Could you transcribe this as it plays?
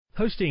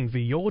hosting for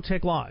Your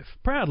Tech Life,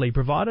 proudly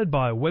provided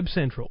by Web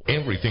Central.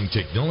 Everything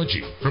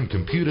technology, from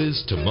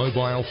computers to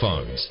mobile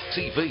phones,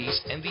 TVs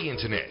and the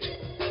internet.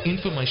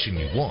 Information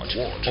you want,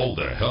 all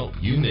the help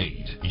you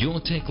need.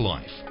 Your Tech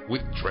Life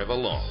with Trevor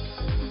Long.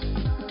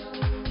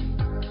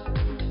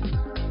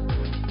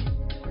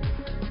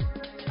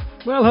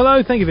 Well,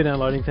 hello, thank you for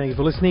downloading, thank you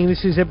for listening.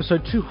 This is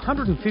episode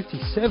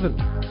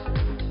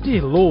 257.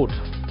 Dear Lord,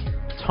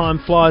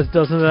 time flies,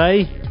 doesn't it,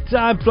 eh?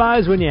 Time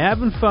flies when you're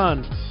having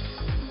fun.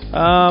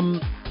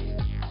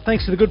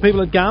 Thanks to the good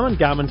people at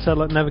Garmin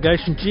Satellite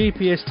Navigation,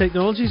 GPS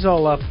Technologies.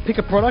 I'll pick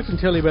a product and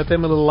tell you about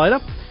them a little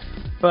later.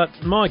 But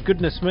my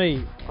goodness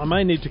me, I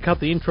may need to cut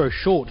the intro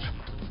short.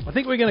 I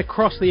think we're going to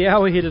cross the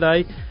hour here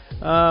today.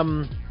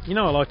 You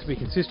know I like to be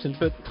consistent,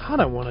 but I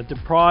don't want to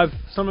deprive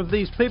some of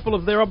these people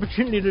of their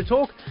opportunity to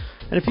talk.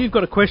 And if you've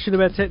got a question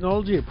about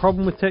technology, a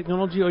problem with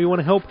technology, or you want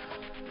to help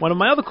one of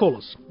my other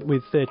callers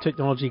with their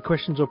technology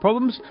questions or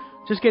problems,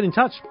 just get in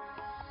touch.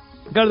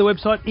 Go to the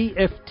website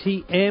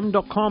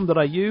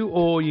eftm.com.au,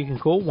 or you can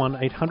call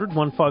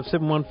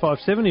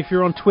 1-800-157-157 if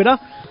you're on Twitter.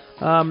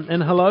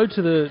 And hello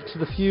to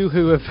the few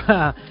who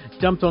have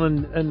jumped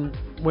on and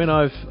when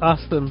I've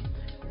asked them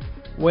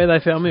where they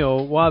found me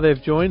or why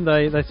they've joined,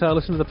 they say, I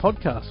listen to the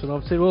podcast. And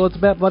I've said, well, it's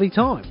about bloody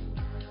time.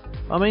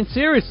 I mean,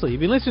 seriously,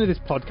 you've been listening to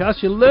this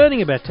podcast, you're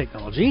learning about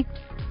technology.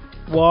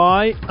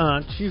 Why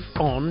aren't you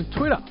on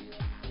Twitter?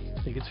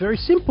 I think it's very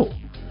simple.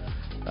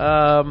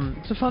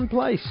 It's a fun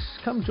place.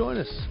 Come join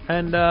us.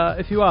 And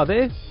if you are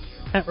there,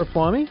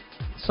 @reply me,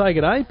 say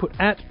good day, put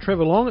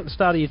 @Trevor Long at the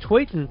start of your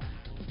tweet and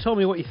tell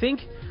me what you think.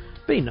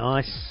 Be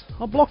nice.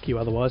 I'll block you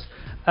otherwise.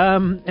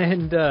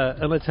 And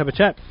let's have a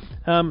chat.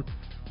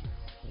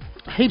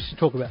 Heaps to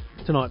talk about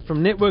tonight,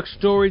 from network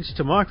storage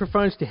to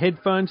microphones to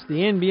headphones,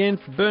 the NBN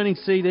for burning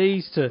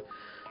CDs to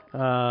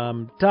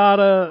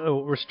data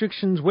or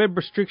restrictions, web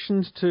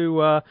restrictions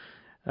to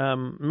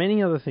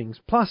many other things.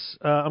 Plus,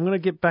 I'm going to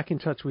get back in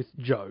touch with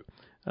Joe,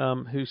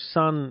 whose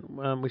son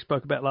we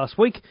spoke about last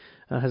week,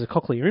 has a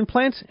cochlear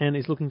implant and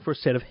is looking for a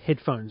set of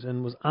headphones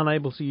and was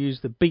unable to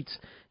use the Beats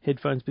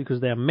headphones because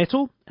they're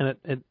metal, and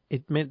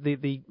it meant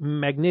the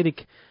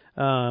magnetic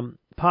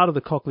part of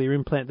the cochlear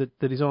implant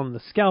that is on the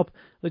scalp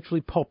literally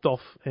popped off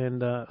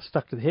and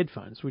stuck to the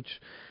headphones, which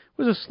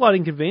was a slight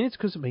inconvenience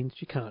because it means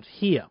you can't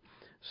hear.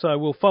 So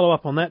we'll follow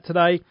up on that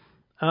today.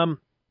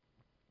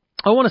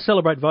 I want to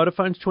celebrate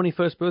Vodafone's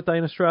 21st birthday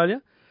in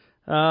Australia.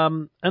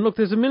 And look,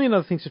 there's a million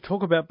other things to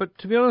talk about, but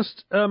to be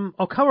honest,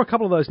 I'll cover a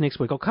couple of those next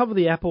week. I'll cover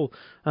the Apple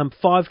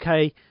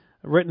 5K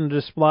Retina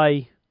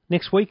display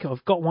next week.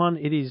 I've got one.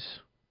 It is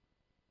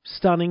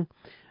stunning.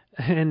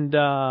 And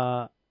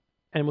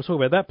we'll talk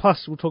about that.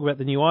 Plus, we'll talk about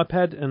the new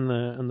iPad and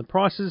the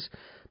prices.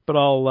 But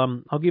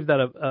I'll give that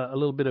a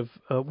little bit of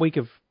a week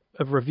of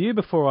review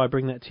before I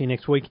bring that to you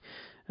next week.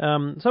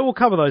 So we'll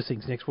cover those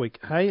things next week.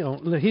 Hey, here's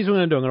what I'm going to do.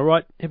 I'm going to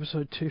write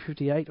episode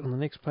 258 on the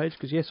next page,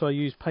 because yes, I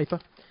use paper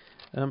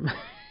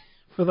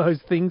for those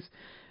things,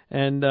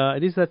 and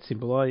it is that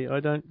simple.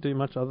 I don't do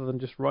much other than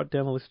just write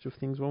down a list of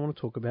things I want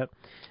to talk about,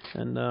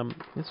 and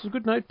this is a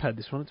good notepad,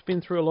 this one. It's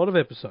been through a lot of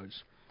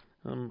episodes.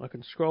 I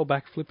can scroll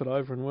back, flip it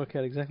over, and work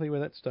out exactly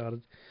where that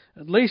started.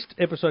 At least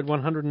episode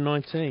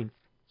 119.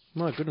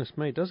 My goodness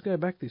me, it does go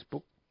back, this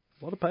book.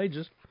 A lot of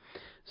pages.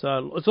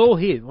 So it's all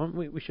here.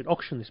 We should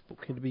auction this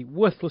book. It'd be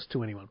worthless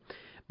to anyone.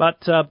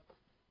 But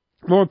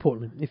more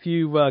importantly, if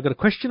you've got a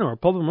question or a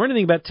problem or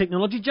anything about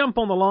technology, jump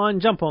on the line,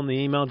 jump on the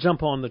email,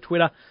 jump on the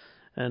Twitter,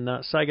 and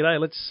say good day.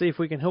 Let's see if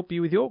we can help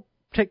you with your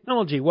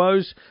technology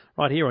woes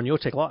right here on Your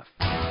Tech Life.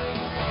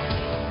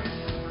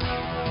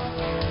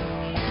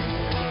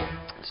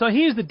 So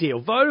here's the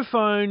deal.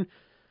 Vodafone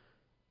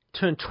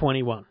turned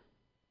 21.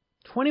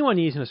 21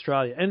 years in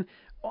Australia. And,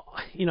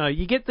 you know,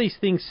 you get these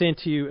things sent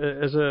to you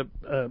as a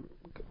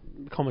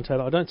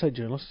commentator. I don't say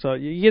journalist. So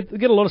you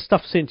get a lot of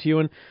stuff sent to you,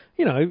 and,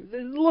 you know,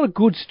 there's a lot of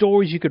good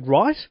stories you could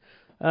write.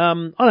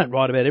 I don't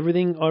write about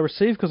everything I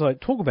receive because I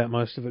talk about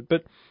most of it.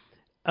 But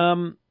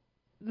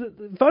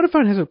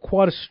Vodafone has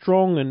quite a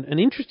strong and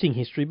interesting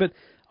history, but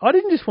I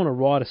didn't just want to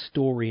write a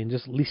story and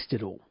just list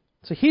it all.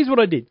 So here's what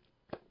I did.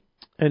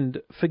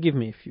 And forgive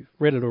me if you've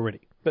read it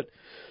already, but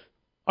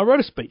I wrote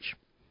a speech.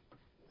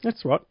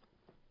 That's right.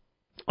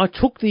 I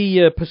took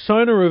the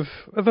persona of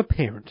a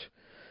parent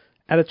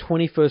at a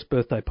 21st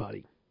birthday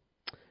party.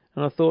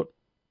 And I thought,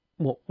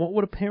 what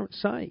would a parent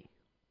say?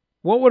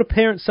 What would a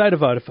parent say to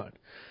Vodafone?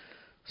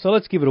 So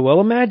let's give it a whirl.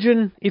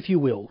 Imagine, if you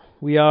will,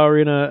 we are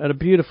at a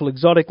beautiful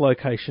exotic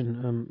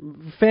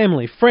location,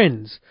 family,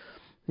 friends,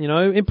 you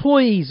know,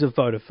 employees of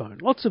Vodafone,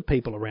 lots of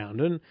people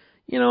around, and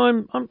you know,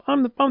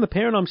 I'm the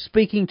parent. I'm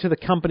speaking to the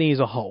company as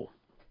a whole,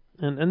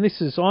 and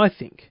this is, I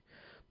think,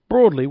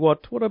 broadly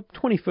what a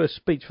 21st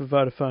speech for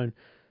Vodafone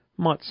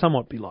might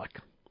somewhat be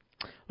like.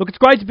 Look, it's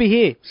great to be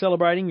here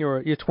celebrating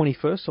your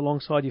 21st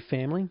alongside your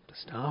family, the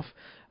staff,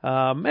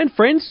 and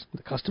friends,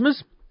 the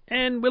customers,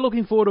 and we're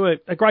looking forward to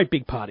a great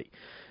big party.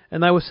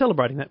 And they were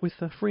celebrating that with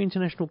free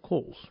international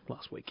calls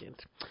last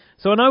weekend.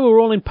 So I know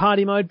we're all in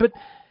party mode, but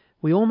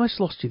we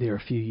almost lost you there a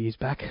few years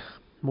back.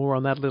 More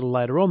on that a little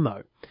later on,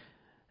 though.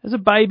 As a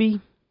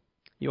baby,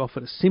 you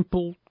offered a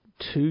simple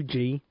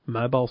 2G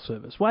mobile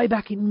service way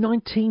back in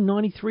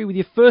 1993 with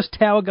your first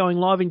tower going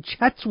live in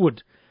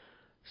Chatswood,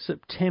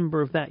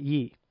 September of that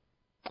year.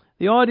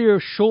 The idea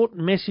of short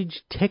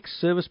message text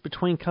service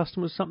between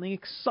customers was something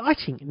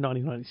exciting in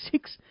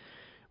 1996,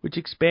 which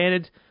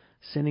expanded,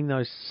 sending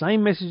those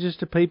same messages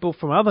to people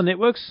from other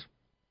networks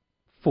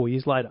 4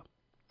 years later.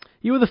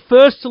 You were the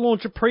first to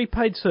launch a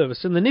prepaid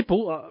service, and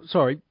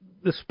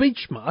the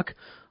speech mark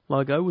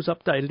logo was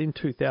updated in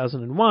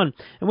 2001.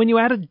 And when you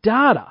added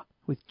data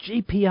with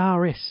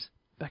GPRS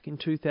back in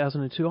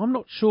 2002, I'm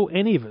not sure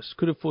any of us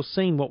could have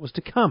foreseen what was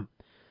to come.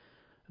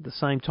 At the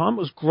same time, it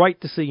was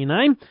great to see your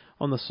name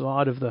on the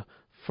side of the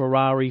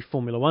Ferrari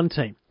Formula One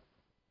team.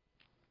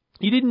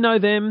 You didn't know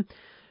them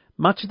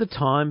much at the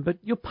time, but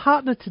your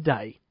partner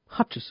today,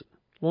 Hutchison,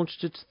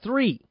 launched its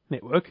 3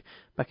 network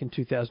back in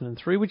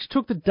 2003, which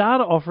took the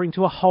data offering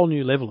to a whole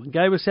new level and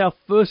gave us our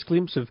first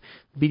glimpse of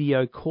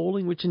video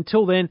calling, which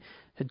until then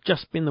had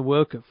just been the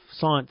work of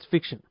science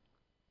fiction.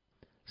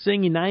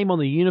 Seeing your name on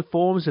the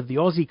uniforms of the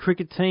Aussie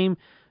cricket team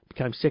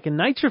became second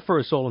nature for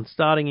us all, and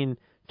starting in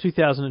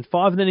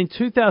 2005, and then in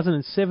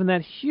 2007,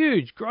 that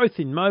huge growth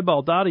in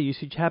mobile data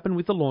usage happened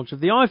with the launch of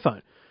the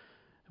iPhone.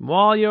 And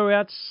while you're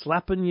out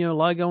slapping your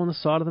logo on the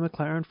side of the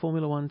McLaren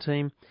Formula One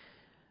team,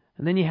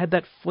 and then you had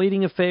that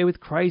fleeting affair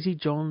with Crazy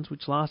Johns,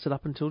 which lasted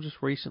up until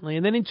just recently,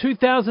 and then in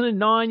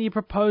 2009 you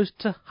proposed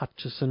to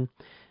Hutchison,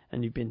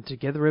 and you've been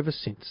together ever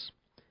since.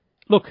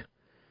 Look,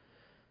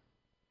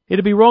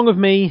 it'd be wrong of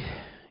me,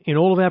 in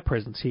all of our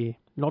presence here,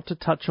 not to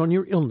touch on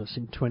your illness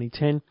in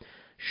 2010.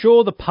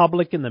 Sure, the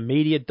public and the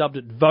media dubbed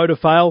it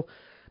voter-fail,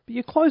 but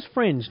your close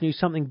friends knew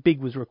something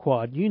big was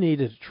required. You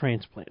needed a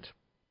transplant.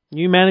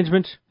 New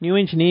management, new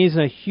engineers,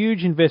 and a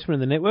huge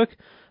investment in the network,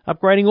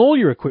 upgrading all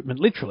your equipment,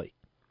 literally.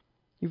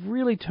 You've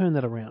really turned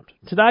that around.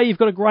 Today you've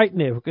got a great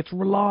network. It's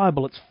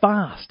reliable, it's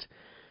fast.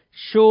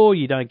 Sure,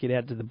 you don't get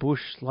out to the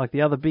bush like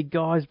the other big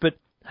guys, but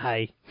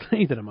hey,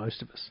 neither do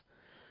most of us.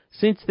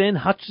 Since then,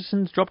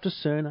 Hutchison's dropped a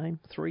surname,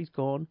 3's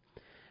gone,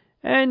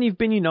 and you've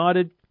been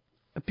united,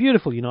 a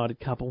beautiful united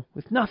couple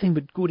with nothing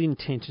but good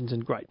intentions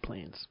and great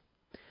plans.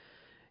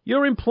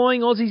 You're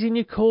employing Aussies in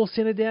your call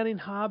centre down in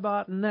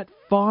Hobart, and that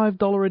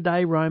 $5 a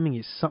day roaming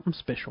is something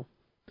special.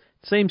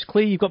 It seems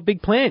clear you've got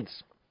big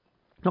plans.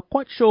 Not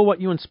quite sure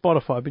what you and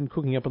Spotify have been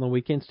cooking up on the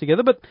weekends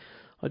together, but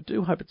I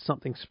do hope it's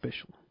something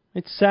special.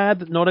 It's sad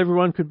that not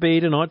everyone could be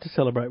here tonight to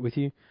celebrate with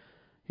you.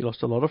 You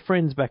lost a lot of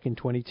friends back in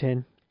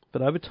 2010,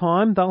 but over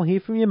time they'll hear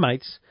from your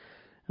mates,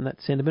 and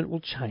that sentiment will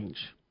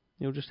change.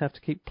 You'll just have to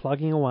keep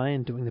plugging away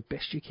and doing the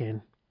best you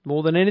can.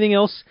 More than anything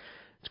else,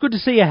 it's good to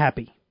see you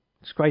happy.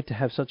 It's great to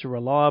have such a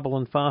reliable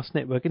and fast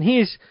network, and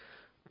here's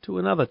to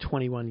another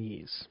 21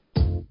 years.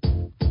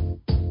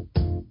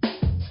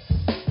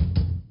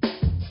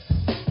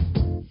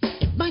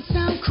 It might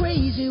sound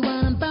crazy what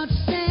I'm about to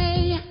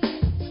say,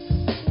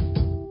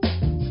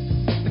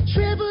 but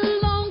Trevor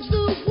Long's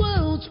the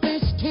world's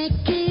best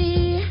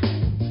techie.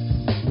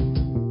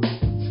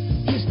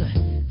 He's the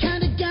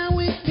kind of guy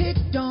we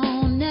picked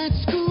on at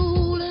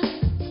school, and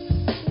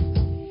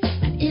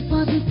it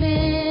wasn't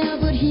fair,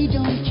 but he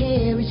don't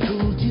care, he's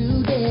cool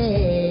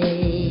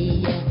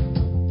today.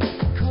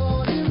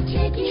 Call him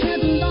techie.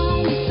 Trevor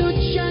Long is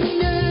such a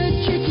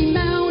nerd, check him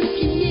out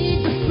if you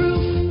need the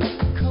proof.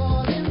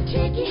 Call him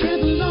techie.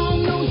 Trevor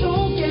Long knows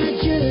all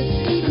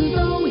gadgets, even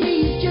though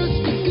he's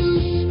just a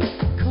goose.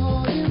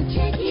 Call him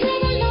techie.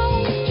 Trevor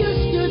Long is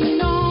just a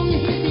nong,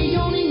 he's the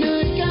only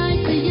nerd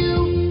guy for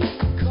you.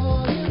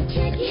 Call him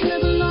techie.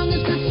 Trevor Long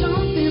has got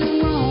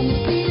something wrong,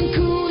 he's being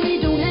cool, he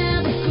don't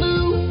have a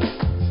clue.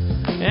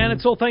 And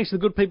it's all thanks to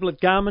the good people at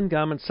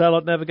Garmin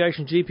Satellite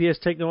Navigation, GPS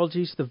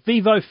Technologies. The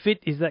Vivo Fit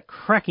is that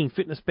cracking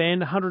fitness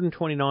band,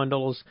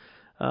 $129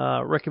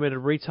 recommended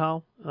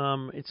retail.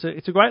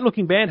 It's a great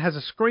looking band, has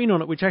a screen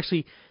on it which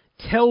actually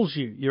tells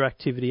you your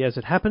activity as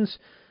it happens.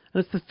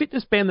 And it's the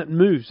fitness band that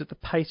moves at the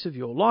pace of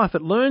your life.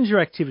 It learns your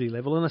activity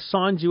level and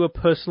assigns you a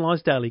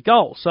personalised daily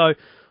goal. So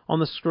on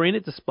the screen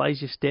it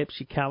displays your steps,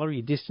 your calorie,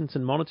 your distance,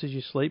 and monitors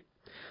your sleep.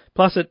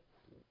 Plus it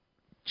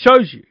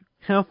shows you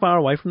how far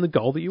away from the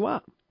goal that you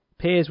are.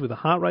 Pairs with a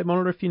heart rate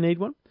monitor if you need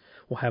one,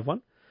 or have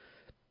one.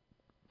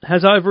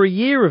 Has over a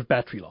year of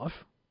battery life.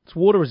 It's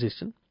water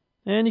resistant,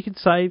 and you can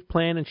save,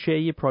 plan, and share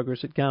your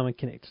progress at Garmin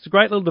Connect. It's a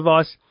great little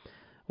device.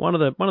 One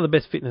of the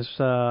best fitness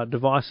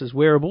devices,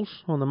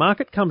 wearables on the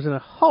market. Comes in a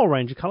whole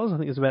range of colours. I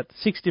think there's about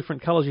 6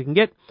 different colours you can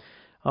get.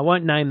 I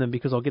won't name them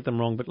because I'll get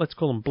them wrong, but let's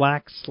call them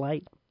black,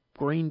 slate,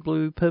 green,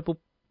 blue, purple,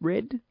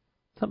 red,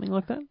 something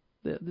like that.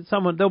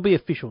 There'll be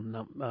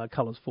official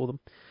colours for them.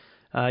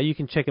 You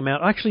can check them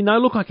out. Actually, no,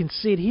 look, I can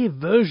see it here.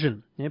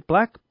 Version. Yeah,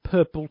 black,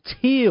 purple,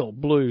 teal,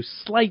 blue,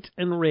 slate,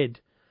 and red.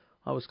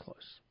 I was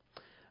close.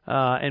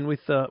 And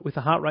with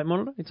a heart rate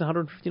monitor, it's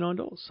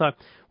 $159. So,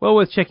 well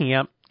worth checking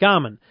out.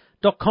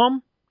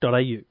 Garmin.com.au.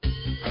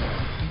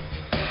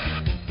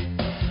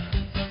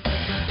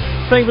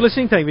 Thank you for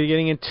listening. Thank you for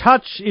getting in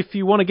touch. If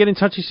you want to get in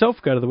touch yourself,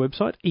 go to the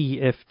website,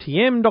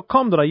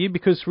 eftm.com.au,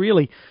 because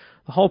really,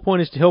 The whole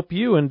point is to help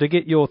you and to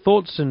get your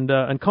thoughts and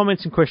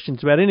comments and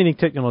questions about anything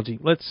technology.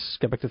 Let's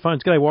go back to the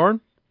phones. G'day,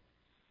 Warren.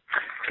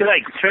 G'day,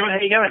 Trevor. How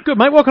you going? Good,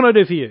 mate. What can I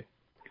do for you?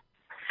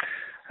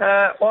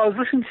 Well, I was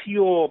listening to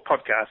your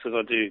podcast, as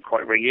I do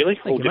quite regularly,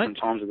 Thank all you, different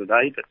mate. times of the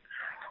day, but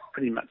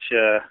pretty much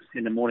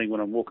in the morning when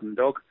I'm walking the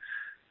dog.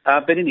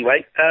 But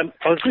anyway,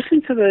 I was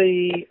listening to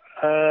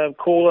the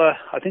caller,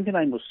 I think her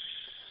name was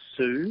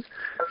Sue,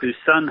 whose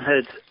son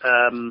had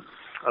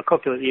a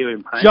cochlear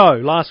hearing pain.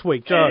 Joe, last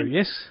week. Joe, And-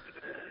 yes?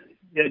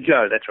 Yeah,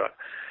 Joe, that's right.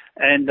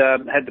 And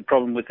had the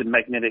problem with the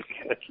magnetic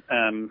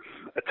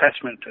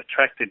attachment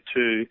attracted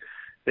to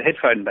the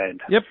headphone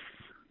band. Yep.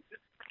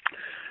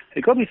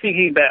 It got me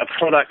thinking about a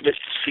product that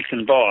you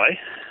can buy,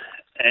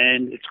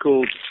 and it's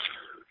called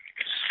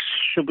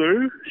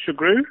Sugru,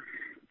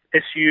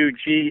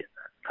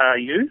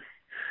 S-U-G-R-U,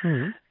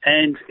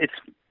 and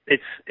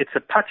it's a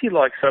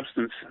putty-like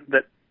substance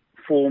that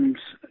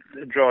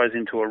dries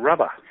into a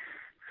rubber,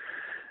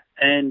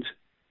 and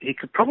you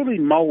could probably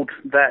mould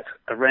that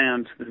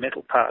around the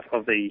metal part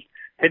of the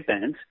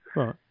headbands,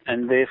 Right.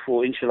 and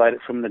therefore insulate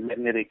it from the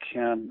magnetic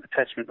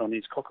attachment on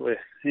his cochlear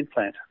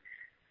implant.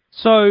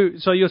 So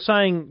you're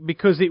saying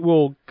because it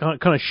will kind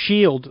of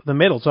shield the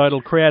metal, so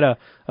it'll create a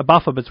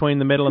buffer between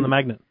the metal and the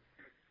magnet?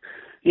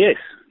 Yes,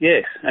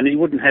 and he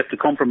wouldn't have to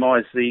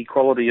compromise the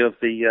quality of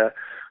the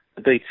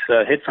Beats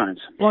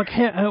headphones. Like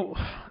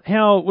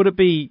how would it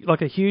be?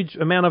 Like a huge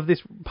amount of this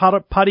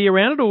putty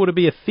around it, or would it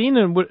be a thin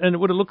and would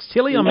it look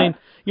silly? I mean,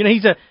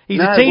 he's a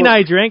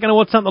teenager. He ain't going to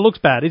want something that looks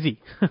bad, is he?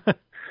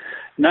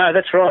 No,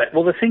 that's right.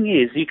 Well, the thing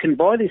is, you can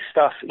buy this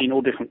stuff in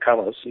all different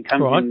colours. It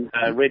comes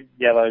in red,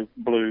 yellow,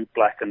 blue,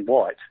 black, and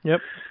white.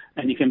 Yep.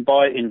 And you can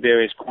buy it in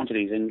various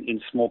quantities,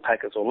 in small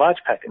packets or large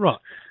packets. Right.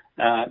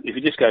 If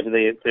you just go to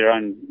their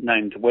own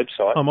named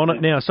website. I'm on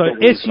it now. So all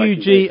the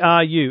information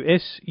there.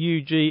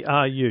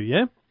 SUGRU,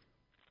 yeah?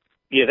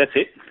 Yeah, that's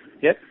it.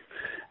 Yep.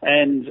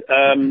 And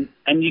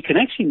you can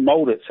actually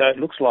mould it so it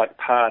looks like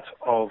part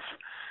of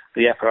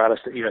the apparatus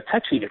that you're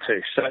attaching it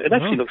to. So it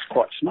actually looks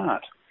quite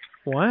smart.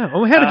 Wow.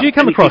 Well, how did you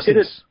come and across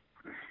this?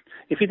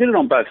 If you did it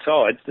on both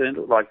sides, then it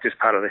looked like just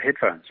part of the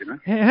headphones,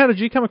 How did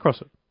you come across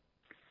it?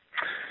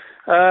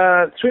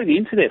 Through the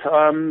internet,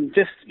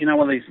 just one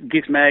of these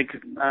Gizmag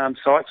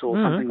sites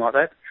or something like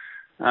that.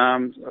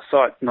 A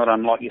site not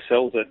unlike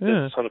yourselves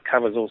that sort of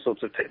covers all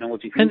sorts of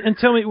technology things. And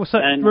tell me,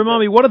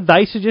 remind me, what did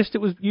they suggest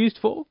it was used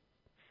for?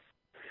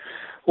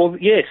 Well,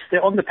 yes,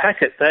 on the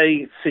packet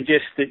they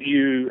suggest that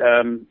you,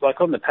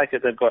 like on the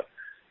packet they've got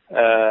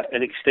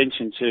an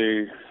extension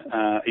to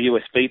a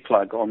USB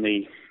plug on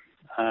the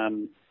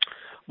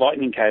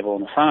lightning cable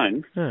on the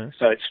phone,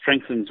 so it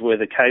strengthens where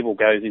the cable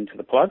goes into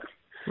the plug.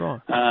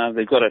 Right.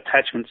 They've got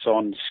attachments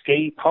on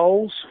ski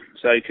poles,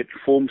 so it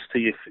conforms to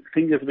your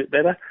fingers a bit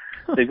better.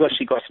 They've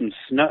actually got some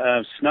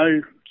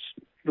snow,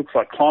 looks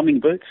like climbing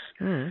boots.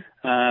 They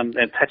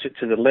attach it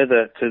to the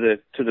leather, to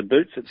the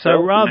boots itself.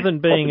 So rather than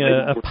being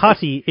a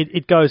putty,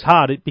 it goes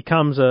hard. It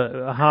becomes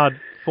a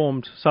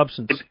hard-formed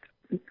substance.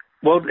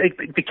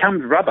 It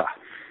becomes rubber.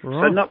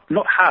 Right. So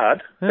not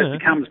hard, but it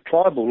becomes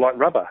pliable like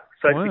rubber.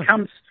 So it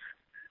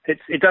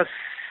does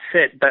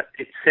set, but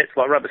it sets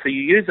like rubber. So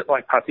you use it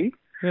like putty.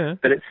 Yeah.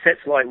 But it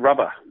sets like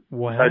rubber.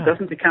 Wow. So it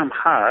doesn't become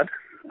hard.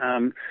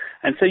 And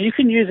so you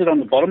can use it on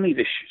the bottom of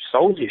your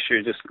soles of your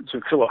shoe just to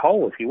fill a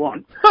hole if you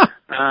want.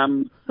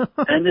 And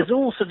there's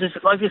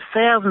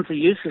thousands of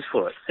uses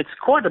for it. It's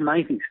quite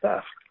amazing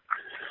stuff.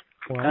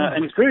 Wow.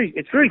 And it's very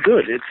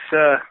good.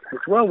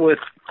 It's well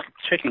worth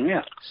checking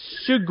out.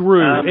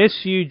 Sugru,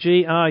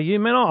 S-U-G-R-U.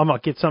 Man, I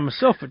might get some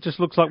myself. It just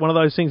looks like one of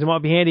those things that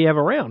might be handy to have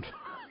around.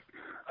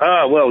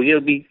 Oh, well,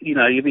 you'll be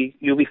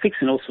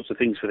fixing all sorts of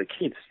things for the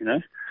kids, Yeah,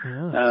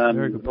 that's a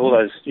very good point. all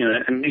those,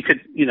 and you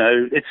could,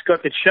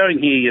 it's showing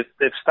here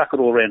they've stuck it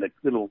all around a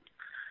little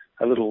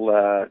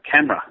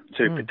camera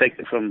to protect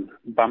it from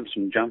bumps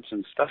and jumps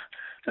and stuff.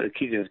 So the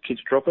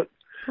kids drop it.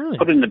 Really?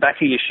 Put it in the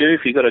back of your shoe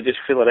if you've got to just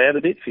fill it out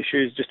a bit. If your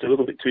shoe's just a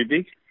little bit too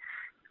big.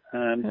 How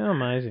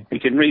amazing. You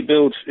can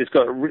rebuild. It's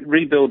got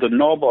rebuild a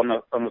knob on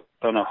a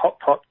hot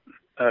pot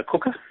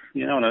cooker,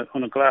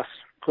 on a glass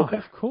cooker. Oh,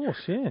 of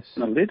course, yes.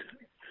 On a lid.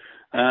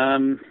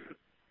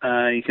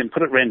 You can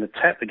put it around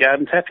the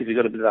garden tap. If you've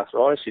got a bit of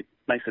arthritis, it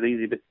makes it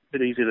a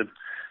bit easier to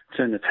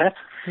turn the tap.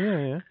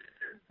 Yeah.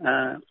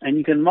 And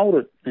you can mould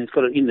it, and it's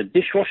got it in the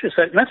dishwasher.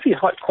 So it must be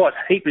quite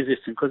heat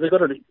resistant because they've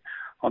got it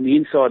on the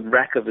inside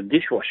rack of the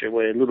dishwasher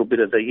where a little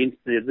bit of the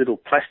little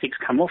plastics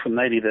come off and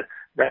maybe the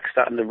rack's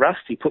starting to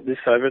rust. You put this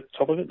over the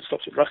top of it and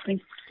stops it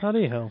rusting.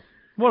 Bloody hell.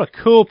 What a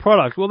cool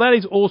product. Well, that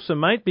is awesome,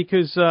 mate,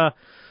 because...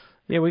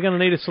 we're going to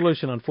need a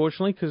solution,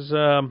 unfortunately, because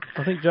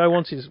I think Joe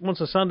wants his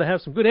son to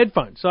have some good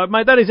headphones. So,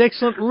 mate, that is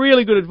excellent.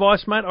 Really good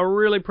advice, mate. I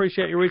really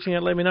appreciate you reaching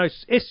out. Let me know.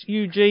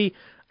 SUGRU,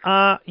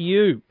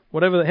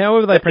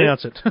 however they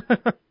pronounce it.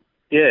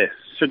 Yeah,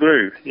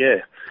 Sugru,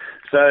 yeah.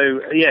 So,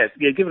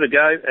 give it a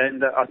go,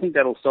 and I think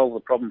that'll solve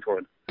the problem for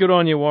it. Good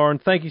on you, Warren.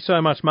 Thank you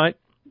so much, mate.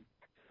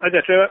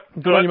 Okay, Trevor.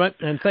 Good on you, mate.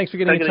 And thanks for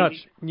getting in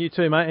touch. You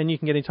too, mate. And you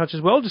can get in touch as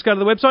well. Just go to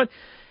the website,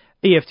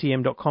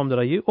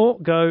 eftm.com.au, or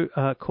go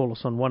call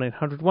us on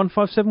 1800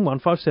 157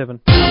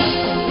 157.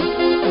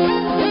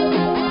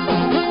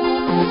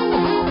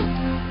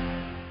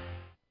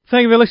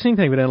 Thank you for listening.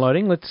 Thank you for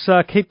downloading. Let's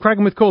keep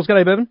cracking with calls.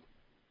 G'day, Bevan.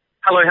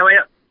 Hello, how are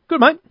you? Good,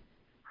 mate.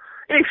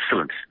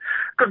 Excellent.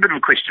 Got a bit of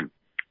a question.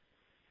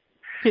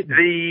 Hit me.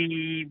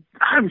 The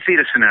home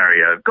theatre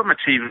scenario. I've got my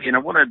TV and I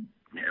want to,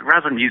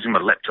 rather than using my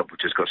laptop,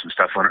 which has got some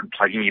stuff on it, and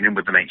plugging it in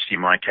with an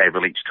HDMI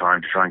cable each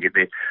time to try and get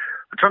there,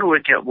 I'm trying to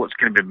work out what's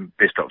going to be the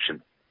best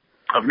option.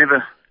 I've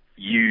never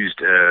used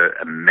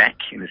a Mac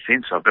in a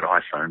sense. I've got an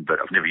iPhone, but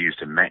I've never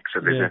used a Mac. So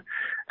there's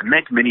a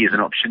Mac Mini as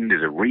an option.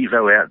 There's a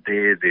Revo out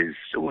there. There's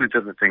all these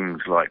other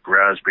things like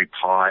Raspberry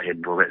Pi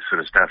and all that sort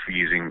of stuff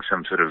using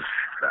some sort of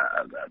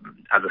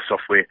other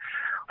software.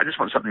 I just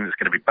want something that's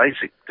going to be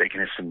basic. They can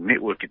have some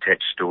network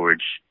attached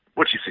storage.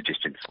 What's your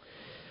suggestions?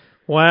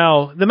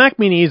 Wow, the Mac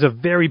Mini is a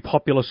very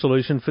popular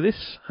solution for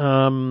this.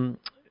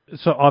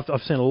 So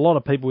I've seen a lot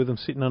of people with them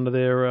sitting under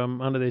their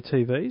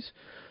TVs.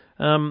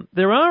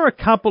 There are a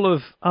couple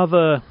of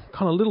other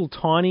kind of little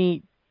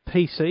tiny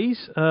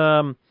PCs.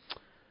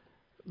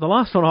 The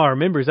last one I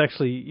remember is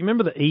actually, you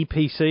remember the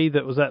ePC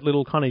that was that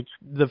little kind of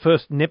the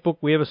first netbook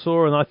we ever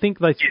saw, and I think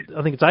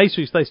it's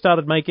Asus. They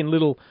started making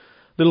little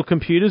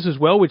computers as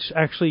well, which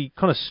actually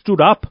kind of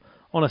stood up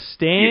on a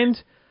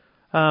stand.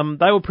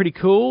 They were pretty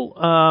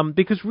cool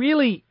because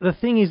really the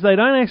thing is they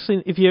don't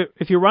actually,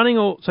 if you're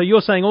running so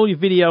you're saying all your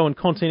video and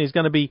content is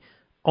going to be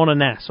on a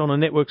NAS, on a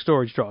network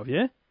storage drive,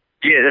 yeah?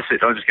 Yeah, that's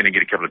it. I'm just going to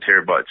get a couple of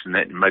terabytes and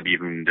that, and maybe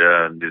even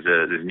there's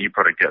a new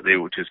product out there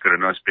which has got a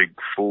nice big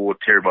 4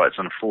 terabytes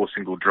on 4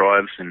 single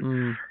drives,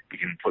 and you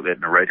can put that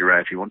in a RAID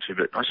array if you want to.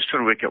 But I was just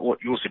trying to work out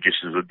what your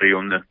suggestions would be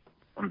on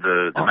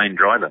the main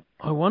driver.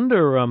 I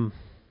wonder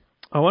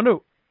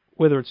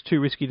whether it's too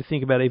risky to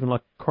think about even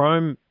like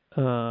Chrome,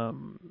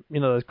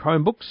 those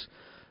Chromebooks,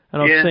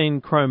 and I've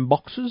seen Chrome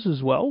boxes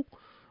as well.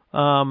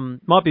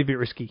 Might be a bit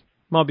risky.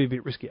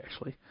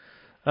 Actually.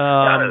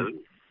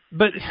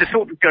 But the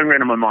thought going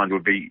around in my mind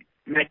would be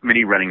Mac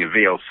Mini running a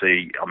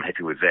VLC. I'm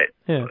happy with that.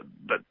 Yeah.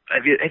 But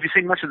have you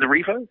seen much of the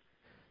Revo?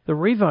 The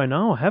Revo,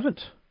 no, I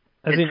haven't.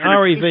 As in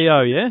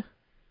REVO, yeah.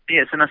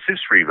 Yeah, it's an Asus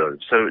Revo.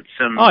 So it's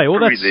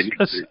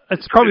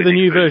it's probably the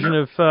new version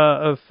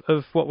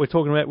of what we're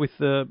talking about with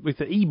the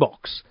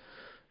eBox.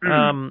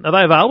 Are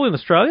they available in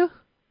Australia?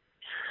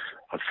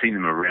 I've seen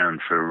them around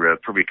for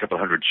probably a couple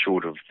of hundred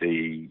short of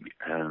the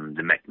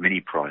Mac Mini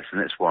price, and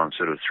that's why I'm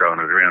sort of throwing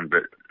it around.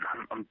 But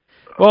I'm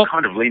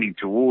kind of leaning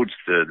towards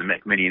the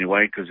Mac Mini in a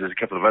way, because there's a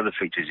couple of other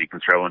features you can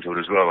throw onto it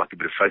as well, like a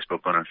bit of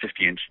Facebook on a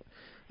 50-inch.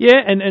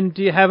 Yeah, and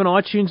do you have an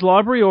iTunes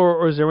library,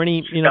 or is there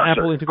any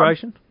Apple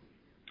integration?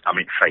 I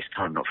mean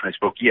FaceTime, not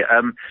Facebook. Yeah,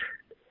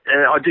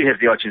 I do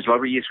have the iTunes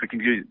library. Yes, we can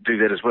do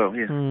that as well.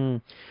 Yeah.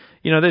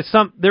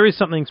 There is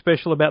something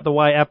special about the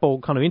way Apple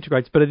kind of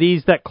integrates, but it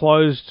is that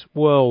closed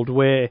world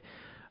where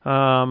you're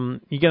going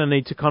to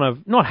need to kind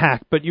of not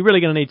hack, but you're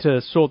really going to need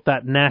to sort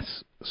that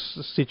NAS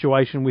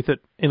situation with it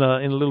in a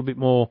little bit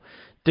more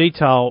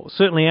detail.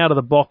 Certainly out of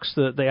the box,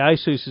 the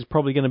Asus is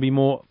probably going to be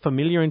more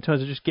familiar in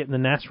terms of just getting the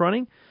NAS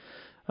running.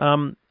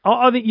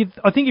 I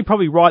think you're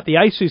probably right. The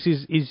Asus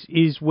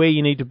is where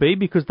you need to be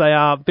because they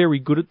are very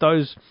good at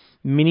those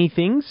mini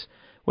things.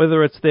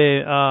 Whether it's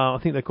their, I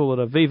think they call it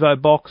a Vivo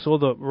box or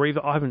the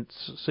Revo. I haven't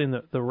seen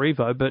the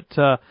Revo, but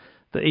the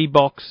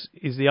eBox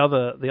is the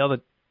other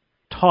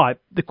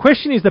type. The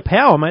question is the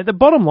power, mate. The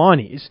bottom line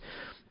is,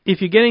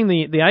 if you're getting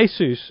the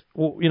Asus,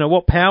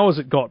 what power has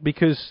it got?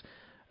 Because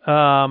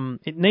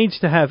it needs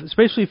to have,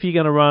 especially if you're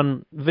going to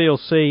run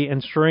VLC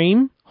and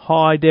stream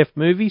high def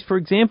movies, for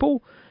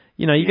example.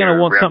 You're going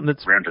to want something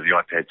that's round to the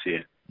iPads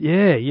here.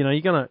 Yeah,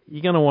 you're going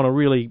to want to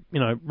really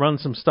run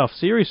some stuff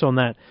serious on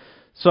that.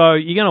 So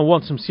you're going to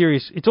want some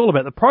serious. It's all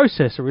about the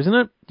processor, isn't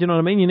it? Do you know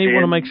what I mean? You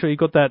want to make sure you've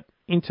got that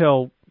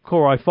Intel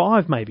Core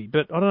i5 maybe,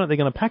 but I don't know if they're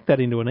going to pack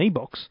that into an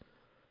eBox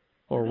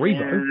or a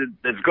Revo. Yeah,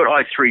 they've got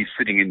i3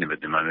 sitting in them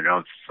at the moment.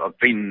 I've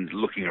been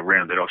looking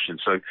around that option,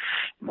 so it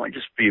might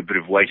just be a bit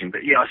of waiting.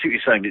 But yeah, I see what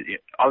you're saying.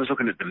 I was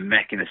looking at the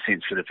Mac in a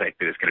sense for the fact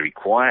that it's going to be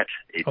quiet.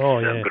 It's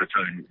got its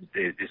own.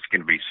 It's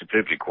going to be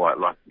superbly quiet,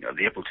 like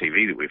the Apple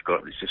TV that we've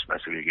got. It's just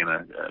basically going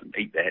to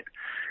eat that.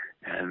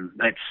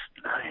 That's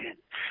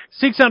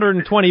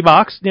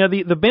 $620. Now,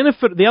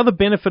 the other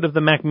benefit of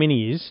the Mac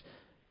Mini is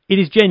it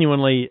is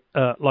genuinely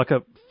like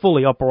a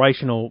fully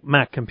operational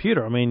Mac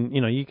computer. I mean,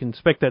 you can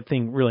spec that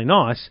thing really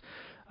nice.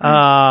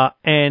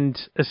 And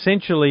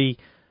essentially,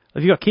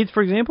 have you got kids,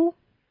 for example?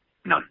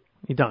 No,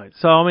 you don't.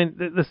 So I mean,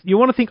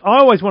 I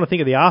always want to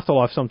think of the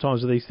afterlife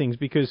sometimes of these things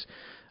because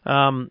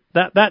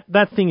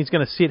that thing is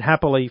going to sit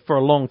happily for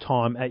a long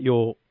time at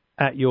your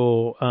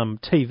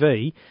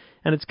TV.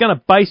 And it's going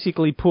to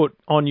basically put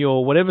on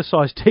your whatever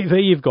size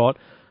TV you've got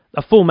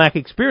a full Mac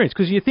experience.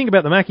 Because you think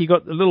about the Mac, you've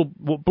got the little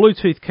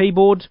Bluetooth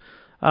keyboard.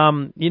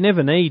 You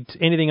never need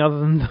anything other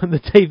than the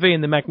TV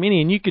and the Mac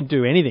Mini, and you can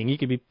do anything. You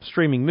could be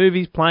streaming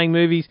movies, playing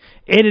movies,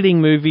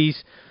 editing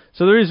movies.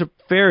 So there is a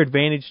fair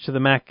advantage to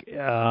the Mac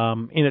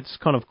in its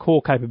kind of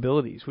core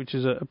capabilities, which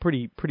is a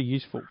pretty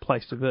useful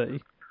place to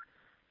be.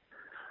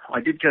 I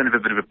did go and have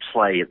a bit of a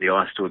play at the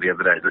iStore the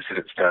other day. As I said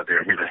at the start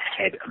there, I've never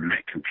had a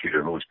Mac computer.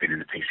 I've always been in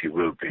the PC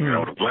world, being an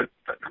older bloke,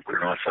 but I've got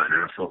an iPhone,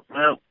 and I thought,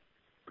 well,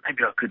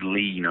 maybe I could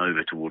lean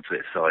over towards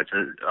that side.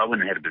 So I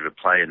went and had a bit of a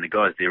play, and the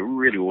guys there are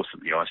really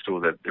awesome at the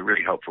iStore. They're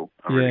really helpful.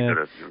 I really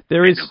got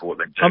there is.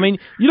 I mean,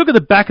 you look at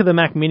the back of the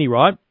Mac Mini,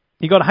 right?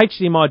 You got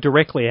HDMI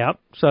directly out,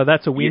 so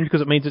that's a win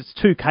because it means it's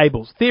 2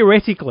 cables.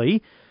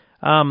 Theoretically,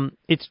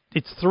 it's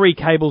 3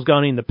 cables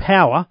going in the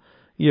power,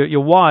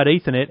 your wired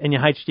Ethernet, and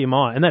your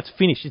HDMI, and that's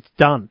finished. It's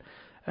done.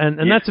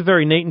 And that's a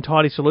very neat and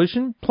tidy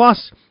solution.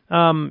 Plus,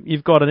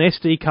 you've got an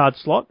SD card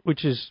slot,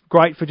 which is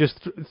great for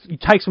just, you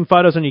take some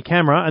photos on your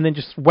camera and then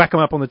just whack them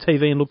up on the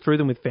TV and look through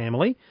them with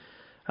family.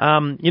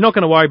 You're not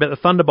going to worry about the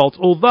Thunderbolts,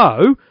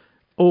 although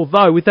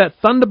with that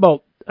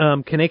Thunderbolt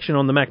connection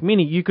on the Mac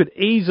Mini, you could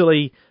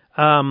easily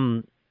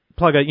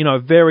plug a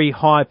very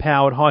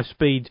high-powered,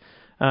 high-speed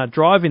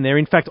drive in there.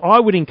 In fact,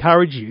 I would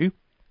encourage you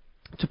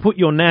to put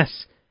your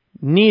NAS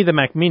near the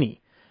Mac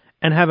Mini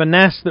and have a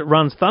NAS that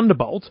runs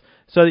Thunderbolt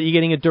so that you're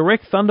getting a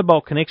direct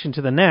Thunderbolt connection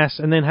to the NAS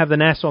and then have the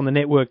NAS on the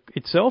network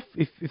itself,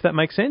 if that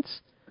makes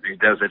sense. It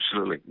does,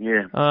 absolutely,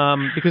 yeah.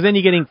 Because then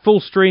you're getting full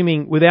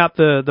streaming without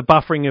the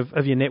buffering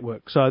of your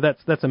network. So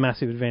that's a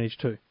massive advantage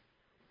too.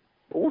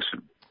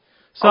 Awesome.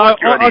 So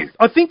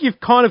I think you've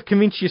kind of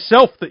convinced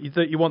yourself that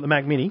you want the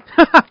Mac Mini.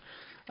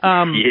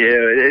 I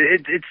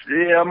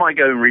might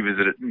go and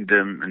revisit it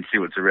and see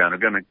what's around. I'm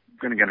going to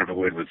go and have a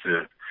word with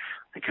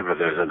a couple of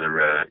those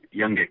other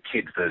younger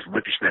kids, those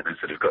whippersnappers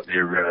that have got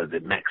their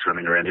Macs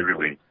running around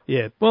everywhere.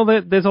 Yeah, well,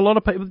 there's a lot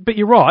of people, but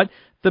you're right.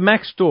 The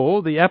Mac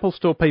Store, the Apple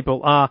Store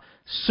people are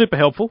super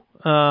helpful,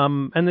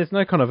 and there's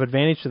no kind of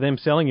advantage to them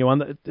selling you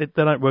one. They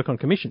don't work on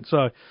commission,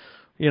 so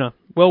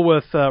well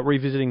worth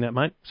revisiting that,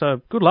 mate.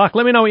 So good luck.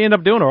 Let me know what you end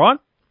up doing. All right?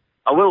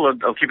 I will.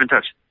 I'll keep in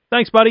touch.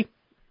 Thanks, buddy.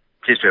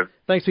 Cheers, Trev.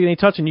 Thanks for getting in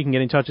touch, and you can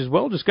get in touch as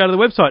well. Just go to the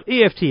website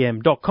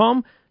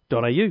eftm.com.au.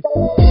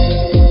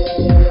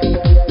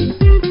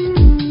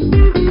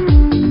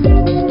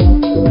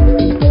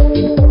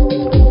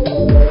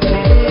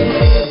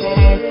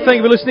 Thank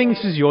you for listening.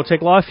 This is Your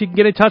Tech Life. You can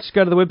get in touch.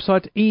 Go to the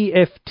website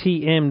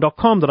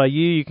eftm.com.au.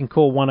 You can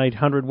call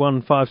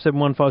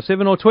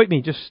 1-800-157-157 or tweet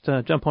me. Just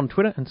jump on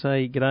Twitter and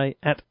say g'day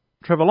at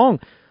Trevor Long.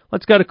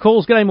 Let's go to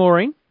calls. G'day,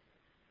 Maureen.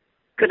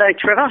 G'day,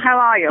 Trevor. How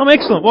are you? I'm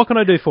excellent. What can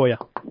I do for you?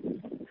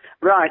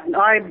 Right.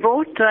 I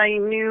bought a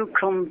new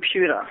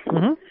computer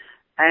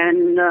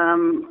and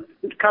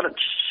cut it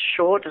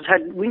short. It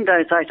had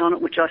Windows 8 on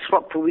it, which I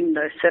swapped for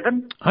Windows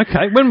 7.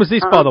 Okay. When was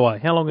this, by the way?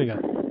 How long ago?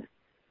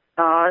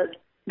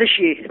 This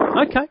year.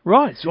 Okay,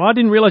 right. So I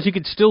didn't realise you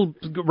could still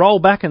roll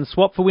back and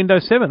swap for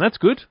Windows 7. That's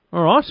good.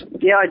 All right.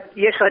 Yeah,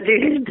 yes, I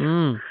did.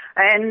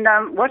 And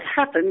what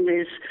happened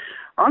is,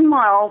 on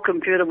my old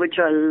computer, which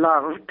I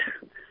loved,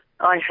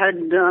 I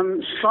had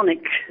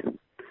Sonic,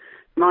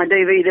 my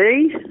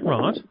DVD.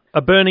 Right.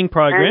 A burning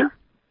program.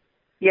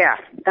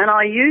 And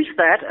I used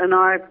that, and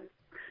I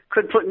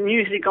could put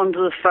music onto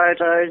the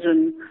photos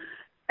and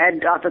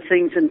add other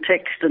things and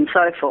text and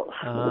so forth.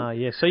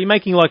 Yeah. So you're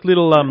making like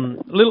little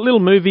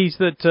movies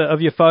that of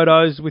your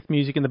photos with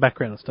music in the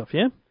background and stuff,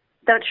 yeah?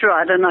 That's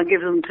right, and I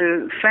give them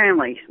to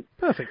family.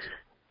 Perfect.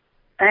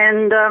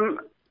 And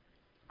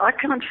I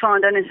can't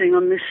find anything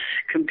on this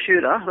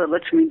computer that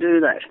lets me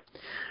do that.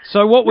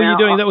 So what were you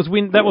doing? That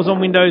was on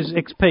Windows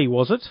XP,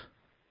 was it?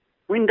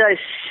 Windows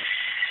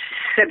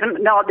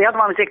 7. No, the other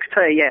one was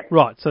XP. Yeah.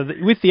 Right. So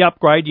with the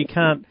upgrade, you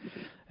can't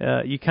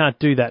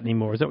do that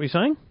anymore. Is that what you're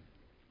saying?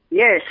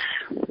 Yes.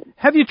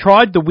 Have you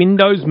tried the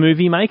Windows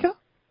Movie Maker?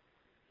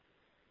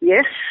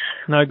 Yes.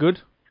 No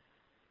good?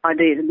 I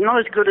did. Not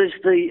as good as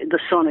the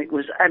Sonic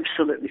was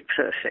absolutely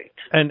perfect.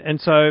 And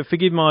so,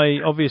 forgive my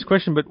obvious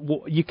question, but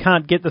you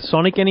can't get the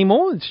Sonic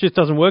anymore? It just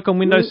doesn't work on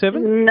Windows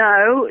 7?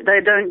 No,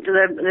 they don't.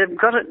 They've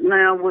got it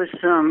now with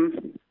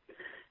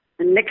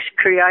Next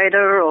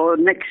Creator or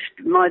Next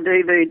My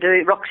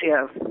DVD,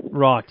 Roxio.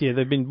 Right, yeah,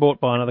 they've been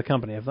bought by another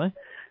company, have they?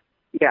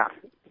 Yeah.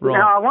 Right.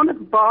 Now, I want to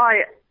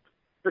buy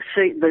the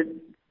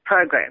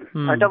program.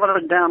 I don't want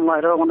to download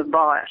it, I want to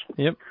buy it.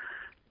 Yep.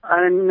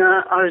 And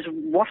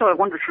what I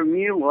wanted from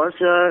you was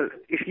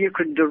if you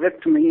could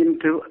direct me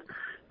into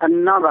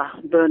another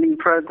burning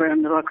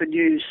program that I could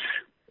use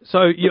with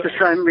the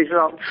same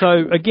result.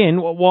 So again,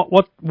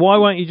 why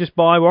won't you just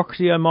buy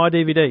Roxio My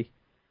DVD?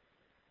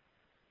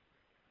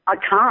 I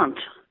can't.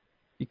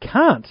 You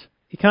can't?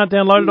 You can't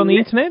download it on the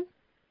internet?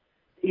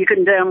 You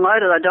can download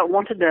it. I don't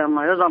want to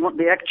download it. I want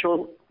the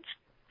actual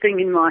thing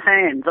in my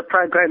hand, the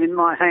program in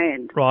my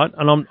hand. Right,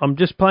 and I'm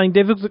just playing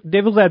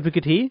devil's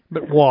advocate here,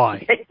 but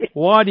why?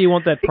 Why do you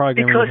want that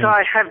program? Because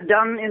I have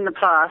done in the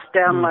past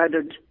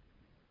downloaded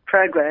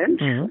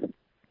programs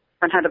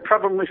and had a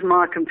problem with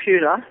my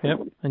computer.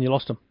 Yep, and you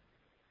lost them.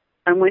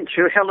 And went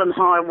through hell and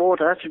high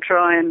water to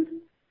try and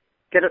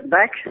get it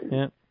back.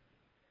 Yeah.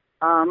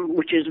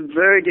 Which is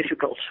very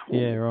difficult.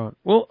 Yeah, right.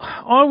 Well,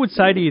 I would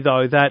say to you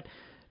though that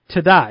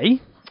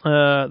today,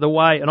 the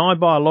way, and I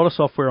buy a lot of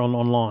software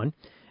online.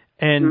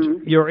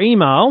 And your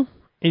email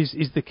is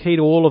the key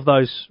to all of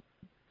those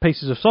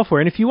pieces of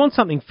software. And if you want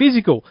something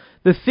physical,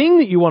 the thing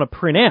that you want to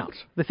print out,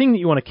 the thing that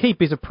you want to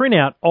keep is a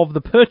printout of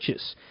the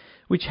purchase,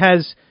 which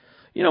has,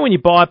 you know, when you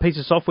buy a piece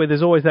of software,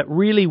 there's always that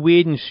really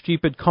weird and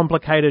stupid,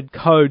 complicated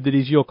code that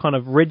is your kind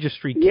of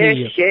registry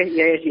key.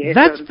 Yes.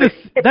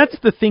 That's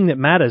the thing that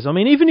matters. I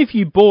mean, even if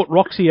you bought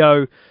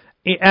Roxio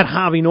at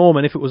Harvey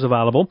Norman, if it was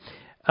available,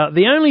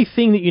 the only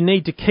thing that you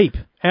need to keep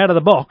out of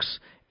the box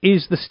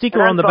is the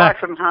sticker on the back.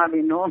 From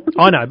Harvey Norman.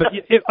 I know, but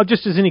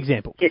just as an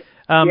example, yes,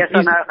 I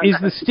know. Is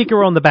the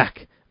sticker on the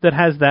back that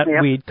has that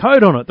weird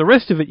code on it. The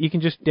rest of it you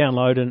can just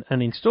download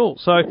and install.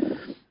 So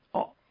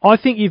I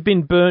think you've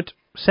been burnt,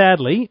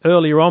 sadly,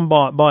 earlier on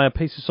by a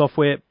piece of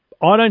software.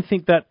 I don't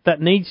think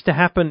that needs to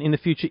happen in the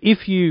future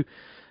if you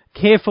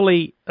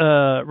carefully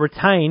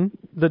retain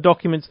the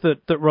documents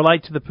that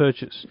relate to the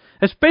purchase.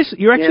 Especially,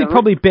 you're actually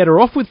probably better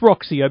off with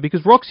Roxio,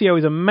 because Roxio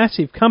is a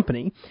massive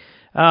company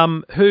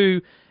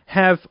who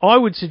have, I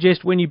would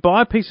suggest, when you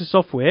buy a piece of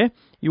software,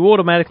 you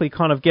automatically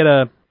kind of get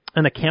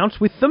an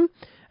account with them,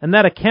 and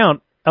that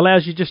account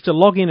allows you just to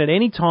log in at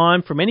any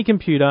time from any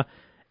computer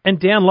and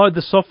download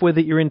the software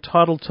that you're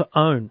entitled to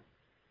own.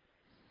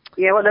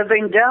 Yeah, well, they've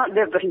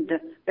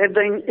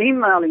been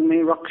emailing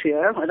me,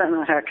 Roxio. I don't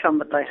know how come,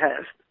 but they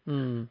have.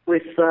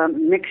 With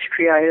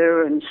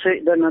Nextcreator and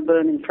the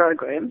burning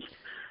programs.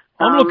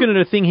 I'm looking at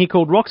a thing here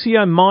called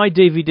Roxio My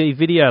DVD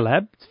Video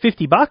Lab. It's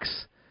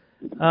 $50.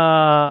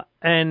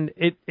 And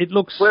it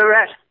looks... Where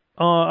at?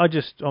 I'm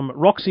at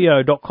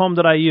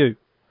roxio.com.au.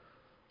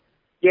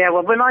 Yeah,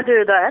 well, when I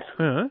do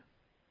that,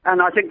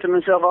 and I think to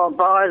myself, I'll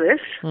buy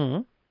this,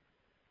 and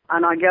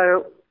I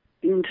go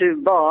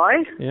into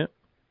buy,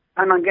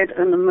 and I get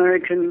an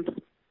American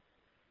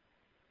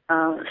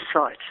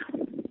site.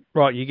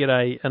 Right, you get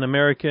an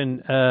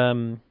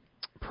American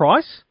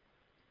price?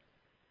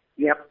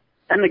 Yep,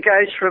 and it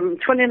goes from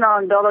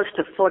 $29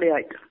 to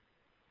 $48.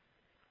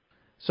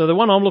 So the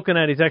one I'm looking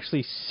at is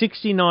actually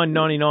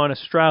 $69.99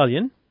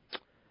 Australian.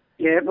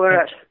 Yeah,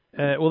 where at?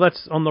 Well,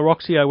 that's on the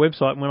Roxio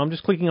website. When I'm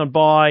just clicking on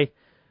buy,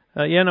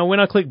 when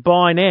I click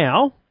buy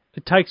now,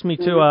 it takes me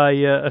to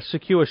a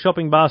secure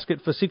shopping basket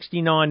for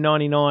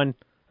 $69.99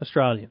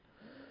 Australian.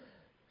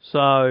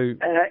 So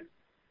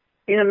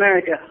in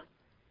America.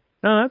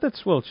 No,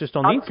 it's just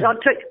on the internet.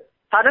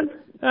 Pardon?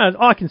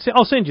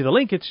 I'll send you the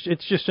link.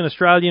 It's just an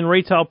Australian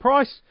retail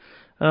price.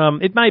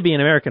 It may be an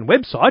American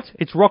website.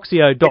 It's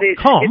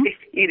roxio.com.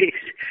 It is.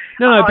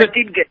 No, I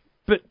did get.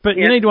 But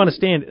you need to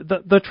understand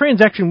the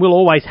transaction will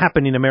always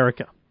happen in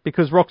America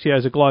because Roxio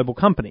is a global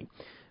company.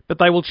 But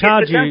they will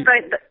charge you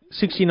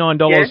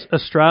 $69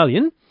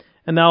 Australian,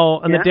 and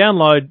the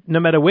download, no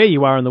matter where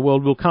you are in the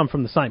world, will come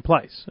from the same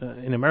place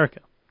in America.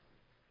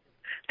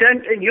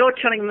 You're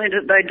telling me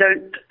that they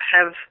don't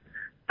have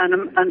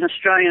an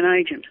Australian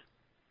agent?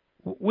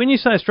 When you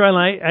say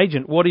Australian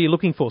agent, what are you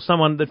looking for?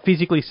 Someone that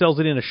physically sells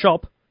it in a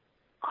shop?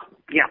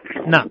 Yeah.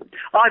 No.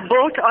 I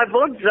bought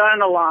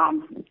Zone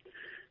Alarm,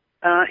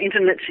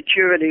 internet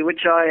security,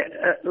 which I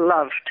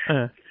loved,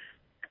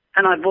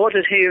 and I bought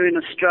it here in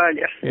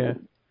Australia. Yeah.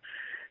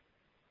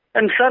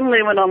 And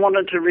suddenly, when I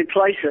wanted to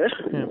replace it,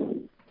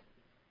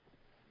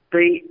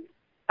 the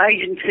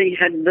agency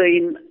had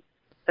been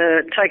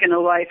taken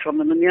away from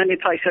them, and the only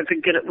place I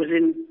could get it was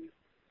in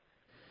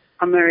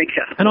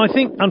America. And I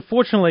think,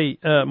 unfortunately,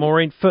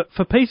 Maureen,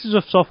 for pieces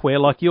of software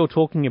like you're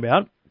talking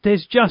about,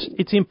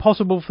 it's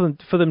impossible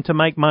for them to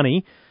make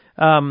money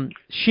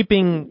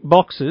shipping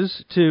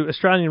boxes to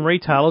Australian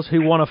retailers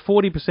who want a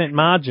 40%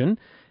 margin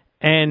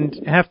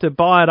and have to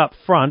buy it up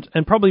front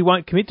and probably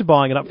won't commit to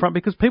buying it up front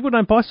because people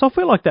don't buy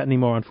software like that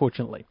anymore,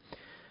 unfortunately.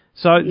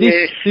 So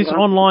this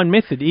online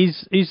method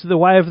is the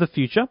way of the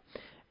future.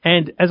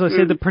 And as I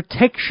said, the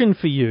protection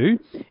for you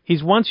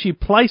is once you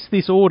place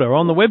this order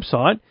on the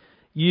website,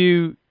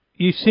 you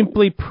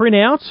simply print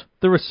out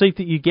the receipt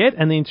that you get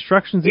and the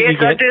instructions that you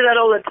get. Yes, I do that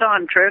all the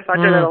time, Trev. I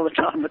do that all the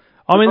time.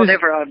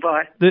 Whatever I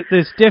buy.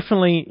 There's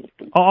definitely,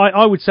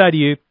 I would say to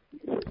you,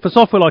 for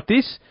software like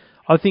this,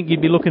 I think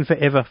you'd be looking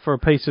forever for a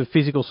piece of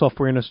physical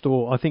software in a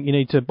store. I think you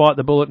need to bite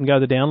the bullet and go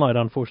the download,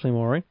 unfortunately,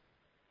 Maureen.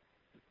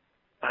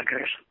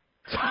 Okay.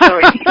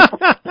 Sorry.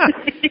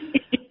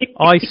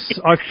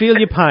 I feel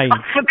your pain.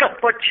 I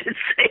forgot what you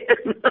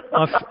said.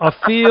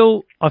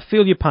 I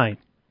feel your pain.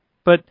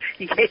 But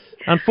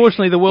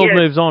unfortunately, the world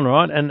moves on,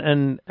 right?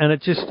 And I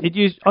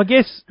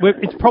guess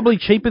it's probably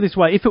cheaper this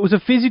way. If it was a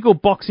physical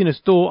box in a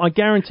store, I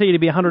guarantee it'd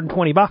be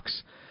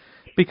 $120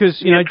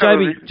 because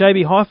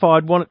JB Hi-Fi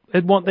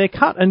would want their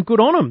cut, and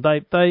good on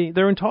them.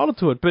 They're entitled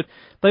to it, but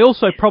they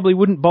also probably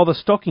wouldn't bother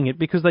stocking it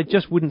because they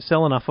just wouldn't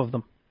sell enough of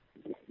them.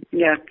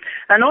 Yeah,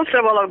 and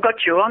also while I've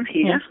got you on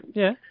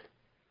here,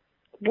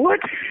 what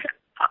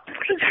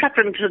has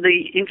happened to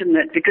the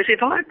internet? Because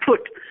if I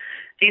put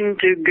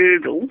into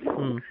Google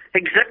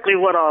exactly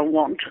what I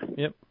want,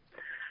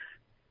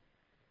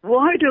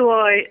 why do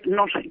I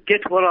not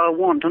get what I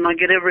want and I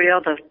get every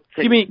other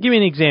thing? Give me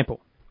an example.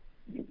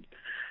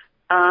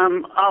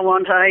 I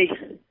want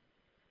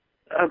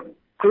a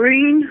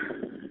green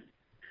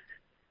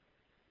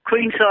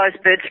queen-size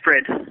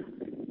bedspread.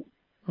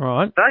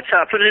 Right. Right, so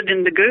I put it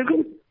into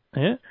Google.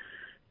 Yeah.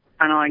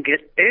 and I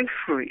get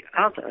every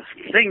other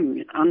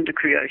thing under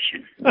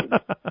creation.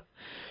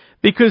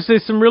 Because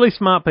there's some really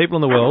smart people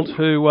in the world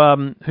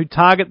who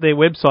target their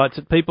websites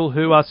at people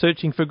who are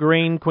searching for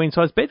green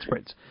queen-size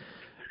bedspreads.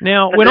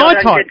 Now, when I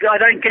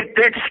don't get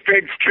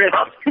bedspreads,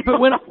 Trevor. But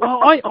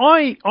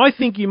I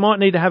think you might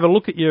need to have a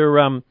look at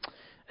your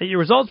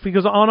results,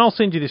 because and I'll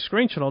send you this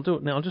screenshot. I'll do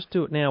it now. I'll just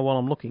do it now while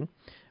I'm looking.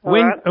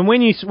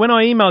 When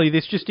I email you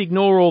this, just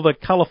ignore all the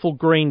colourful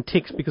green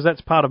ticks, because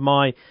that's part of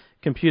my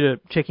computer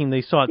checking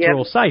these sites are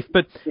all safe.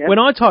 But when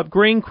I type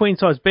green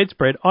queen-size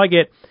bedspread, I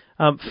get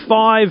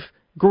 5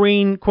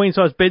 green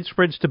queen-size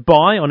bedspreads to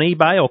buy on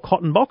eBay or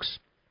Cotton Box.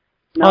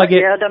 No, I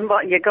don't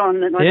buy. You're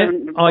gone. I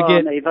don't buy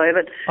on eBay,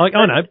 but I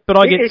know, but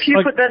I get. If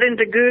you put that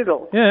into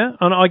Google,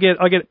 and I get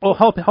a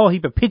whole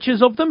heap of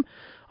pictures of them.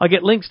 I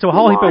get links to a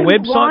whole heap of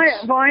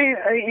websites. Why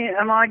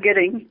am I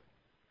getting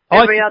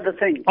every other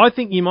thing? I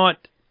think you might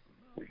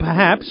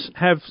perhaps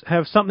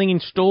have something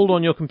installed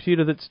on your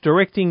computer that's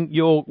directing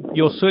your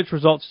search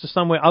results to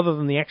somewhere other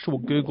than the actual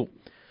Google.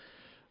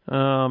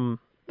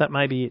 That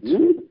may be it.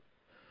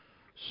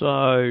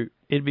 So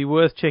it'd be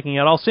worth checking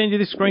out. I'll send you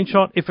this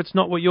screenshot. If it's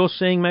not what you're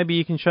seeing, maybe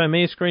you can show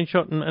me a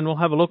screenshot and we'll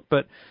have a look.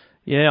 But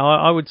yeah,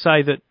 I would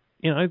say that,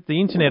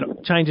 the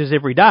internet changes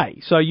every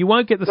day, so you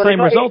won't get the same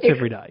results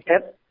every day.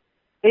 Yep.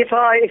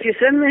 If you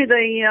send me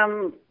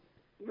the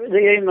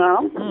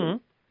email,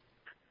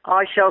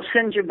 I shall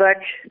send you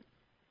back.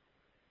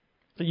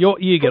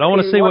 You get. I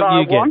want to see what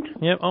you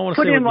get. Yep, I want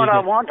to see what you get. Put in what I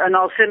want, and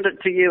I'll send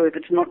it to you if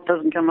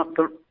doesn't come up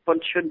to what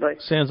it should be.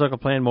 Sounds like a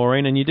plan,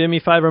 Maureen. And you do me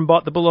a favour and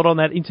bite the bullet on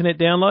that internet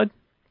download?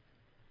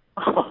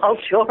 Oh,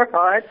 sure,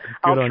 all right.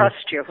 I'll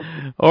trust you.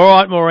 All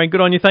right, Maureen.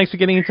 Good on you. Thanks for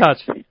getting in touch.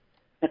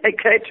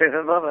 Okay,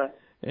 Trevor. Bye-bye.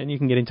 And you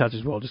can get in touch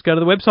as well. Just go to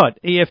the website,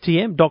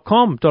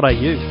 eftm.com.au.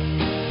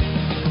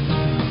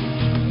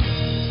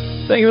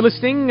 Thank you for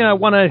listening.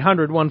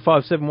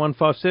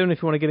 1-800-157-157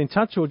 if you want to get in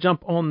touch, or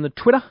jump on the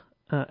Twitter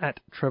at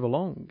Trevor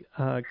Long.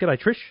 G'day,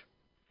 Trish.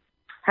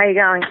 How you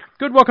going?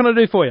 Good. What can I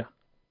do for you?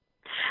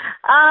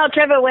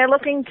 Trevor, we're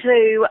looking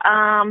to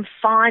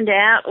find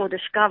out or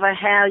discover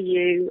how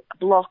you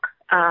block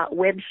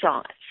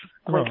websites.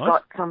 We've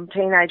got some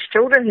teenage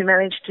children who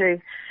managed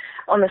to,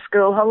 on the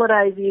school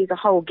holidays, use a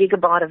whole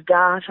gigabyte of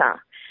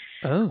data.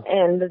 Oh.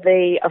 And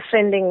the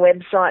offending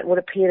website would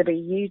appear to be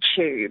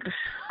YouTube.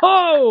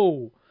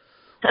 Oh!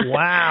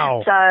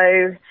 Wow.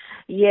 So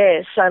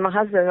my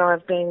husband and I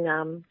have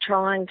been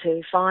trying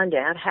to find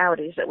out how it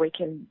is that we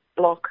can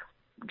block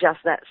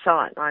just that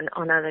site. I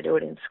know they do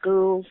it in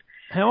schools.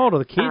 How old are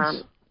the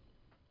kids?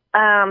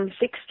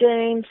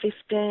 16,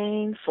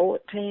 15,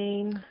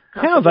 14.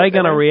 How are they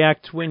going to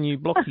react when you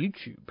block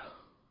YouTube?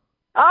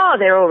 Oh,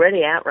 they're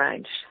already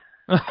outraged.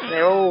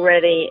 They're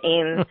already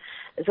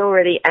there's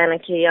already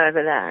anarchy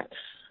over that.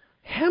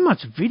 How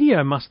much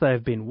video must they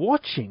have been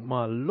watching,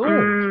 my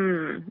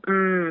lord?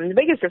 The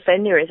biggest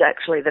offender is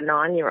actually the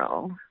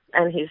 9-year-old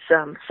and his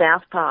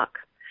South Park.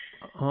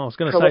 Oh, I was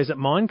going to say, is it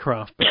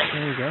Minecraft? But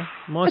there you go.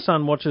 My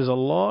son watches a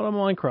lot of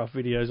Minecraft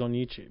videos on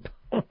YouTube.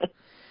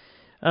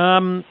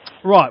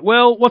 Right,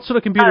 well, what sort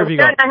of computer have you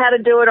got? I don't know how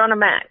to do it on a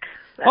Mac.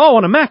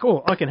 On a Mac?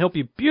 Oh, I can help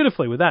you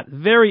beautifully with that.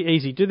 Very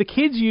easy. Do the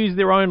kids use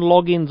their own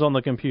logins on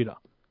the computer?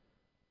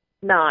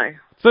 No.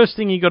 First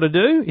thing you got to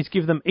do is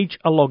give them each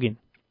a login.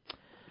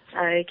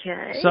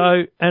 Okay.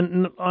 So,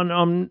 and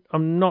I'm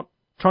not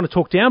trying to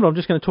talk down, but I'm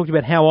just going to talk to you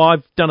about how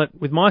I've done it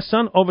with my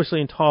son. Obviously,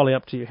 entirely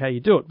up to you how you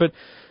do it. But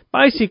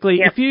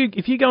basically, if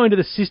you go into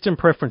the system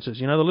preferences,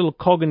 the little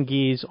cog and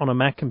gears on a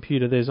Mac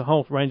computer, there's a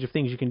whole range of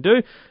things you can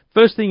do.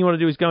 First thing you want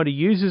to do is go into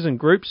users and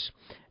groups,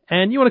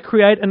 and you want to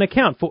create an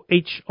account for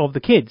each of the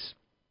kids.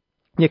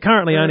 Yeah,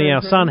 currently only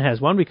our son has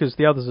one because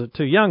the others are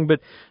too young, but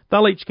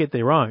they'll each get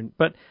their own.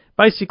 But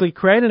basically,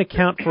 create an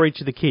account for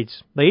each of the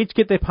kids. They each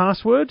get their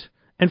password,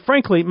 and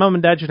frankly, Mum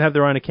and Dad should have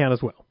their own account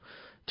as well.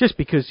 Just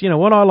because,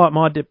 I like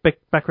my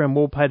background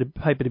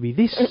wallpaper to be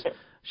this.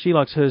 She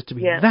likes hers to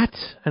be that,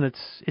 and it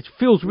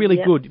feels really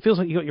good. It feels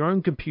like you got your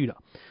own computer.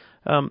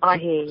 I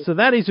hear you. So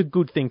that is a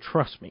good thing,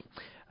 trust me.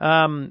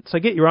 So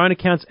get your own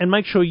accounts and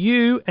make sure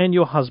you and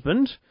your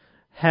husband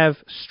have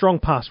strong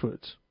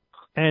passwords.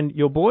 And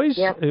your boys,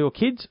 your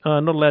kids,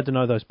 are not allowed to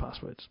know those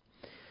passwords.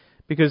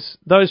 Because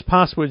those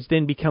passwords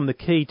then become the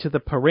key to the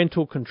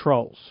parental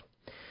controls.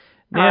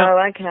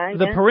 Now,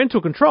 the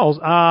parental controls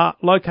are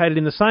located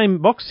in the same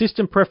box,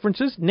 System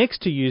Preferences,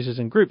 next to Users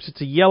and Groups.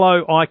 It's a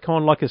yellow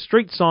icon like a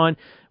street sign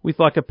with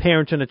like a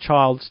parent and a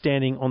child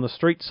standing on the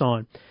street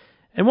sign.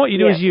 And what you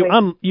do is you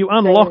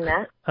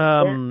unlock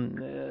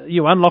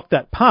you unlock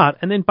that part,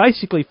 and then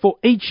basically for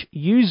each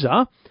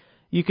user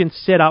you can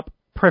set up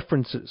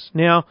preferences.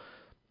 Now,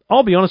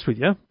 I'll be honest with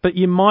you, but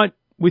you might,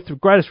 with the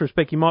greatest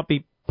respect, you might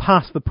be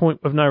past the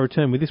point of no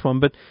return with this one.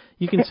 But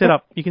you can set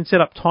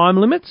up time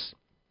limits.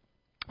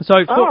 So,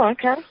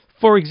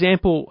 for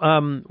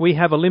example, we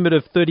have a limit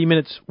of 30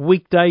 minutes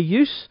weekday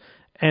use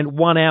and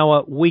 1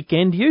 hour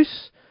weekend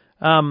use.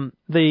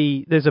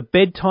 There's a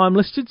bedtime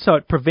listed, so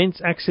it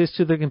prevents access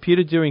to the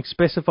computer during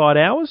specified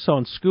hours. So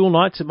on school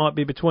nights, it might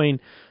be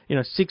between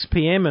 6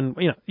 p.m. and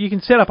you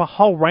can set up a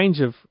whole range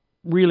of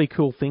really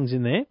cool things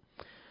in there.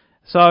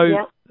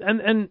 So,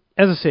 and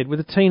as I said, with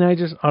the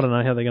teenagers, I don't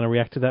know how they're going to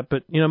react to that.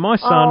 But my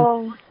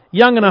son,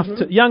 young enough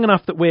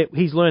that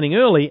he's learning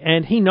early,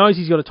 and he knows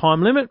he's got a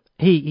time limit.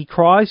 He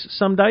cries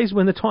some days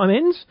when the time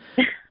ends,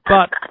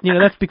 but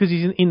that's because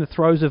he's in the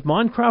throes of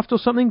Minecraft or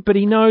something. But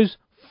he knows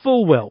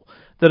full well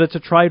that it's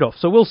a trade-off.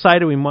 So we'll say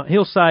to him,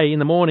 he'll say in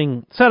the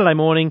morning, Saturday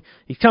morning,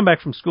 he's come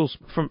back from school,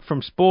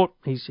 from sport,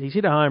 he's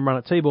hit a home run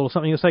at T-ball or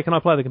something, he'll say, can I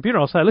play the computer?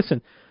 I'll say,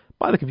 listen,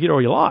 play the computer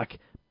all you like,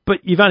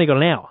 but you've only got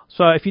an hour.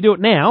 So if you do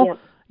it now,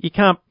 you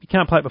can't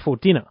play it before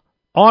dinner.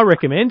 I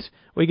recommend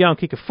we go and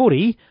kick a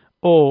footy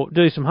or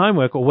do some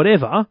homework or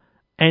whatever,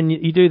 and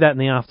you do that in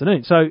the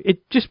afternoon. So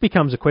it just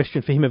becomes a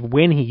question for him of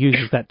when he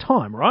uses that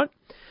time, right?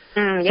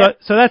 So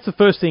that's the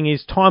first thing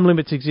is time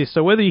limits exist.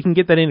 So whether you can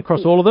get that in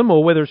across all of them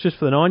or whether it's just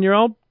for the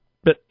 9-year-old,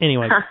 but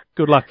anyway,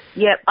 good luck.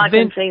 Yep, I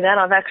can see that.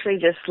 I've actually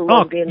just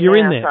logged in you're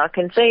now, in there. so I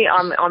can see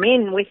I'm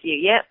in with you.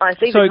 Yep, I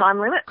see the time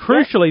limit.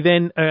 Crucially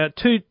then,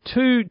 two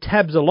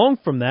tabs along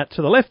from that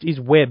to the left is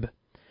web.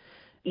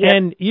 Yep.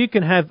 And you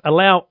can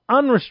allow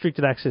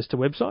unrestricted access to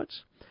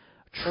websites.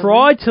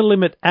 Try to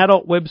limit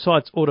adult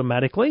websites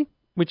automatically,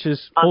 which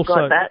is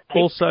also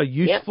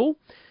useful.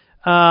 Yep.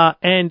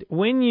 And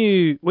when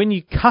you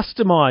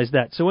customize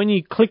that, so when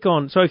you click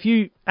on, so if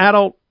you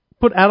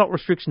put adult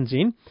restrictions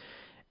in,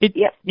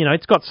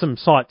 it's got some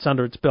sites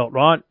under its belt,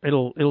 right?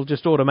 It'll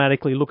just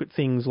automatically look at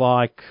things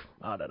like,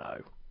 I don't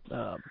know,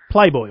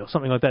 Playboy or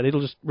something like that.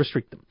 It'll just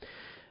restrict them.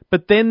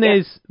 But then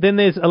there's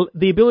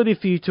the ability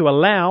for you to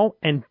allow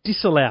and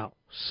disallow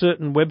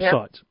certain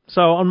websites. Yep.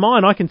 So on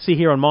mine, I can see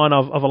here on mine,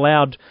 I've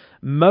allowed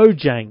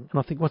Mojang, and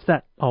I think, what's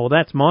that? Oh,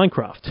 that's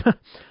Minecraft.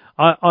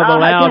 I've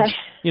allowed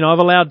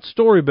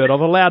Storybird, I've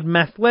allowed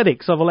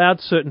Mathletics, I've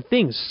allowed certain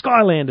things,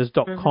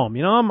 Skylanders.com.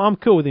 I'm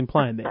cool with him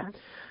playing there.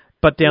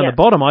 But down the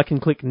bottom, I can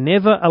click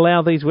never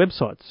allow these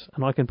websites,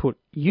 and I can put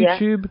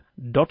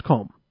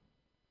YouTube.com.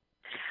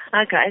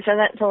 Okay, so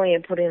that's all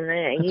you put in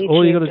there. That's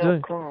all you got to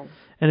do.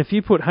 And if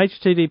you put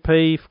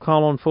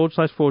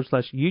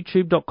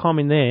http://youtube.com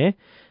in there,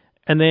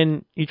 and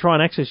then you try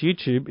and access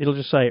YouTube, it'll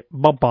just say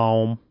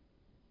ba-boom.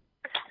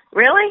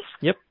 Really?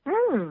 Yep.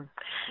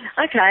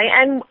 Okay,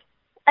 and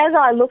as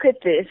I look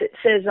at this, it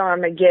says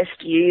I'm a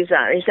guest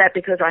user. Is that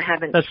because I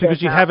haven't? That's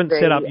because you haven't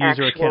set up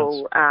user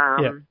accounts.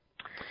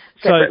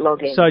 Separate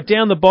login. So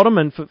down the bottom,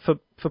 and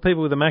for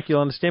people with a Mac,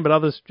 you'll understand, but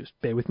others, just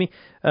bear with me.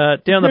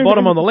 Down the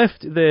bottom on the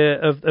left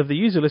there of the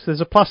user list, there's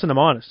a plus and a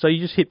minus. So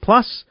you just hit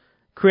plus,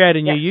 create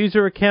a new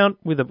user account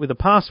with a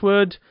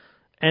password,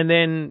 and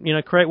then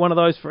create one of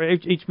those for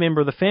each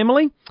member of the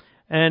family.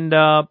 And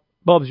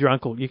Bob's your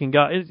uncle. You can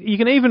go. You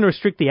can even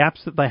restrict the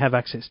apps that they have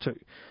access to.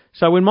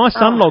 So when my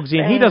son logs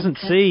in, he doesn't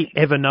see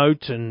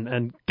Evernote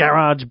and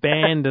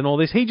GarageBand and all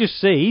this. He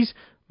just sees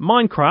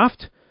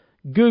Minecraft,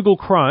 Google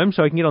Chrome,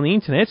 so he can get on the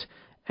internet,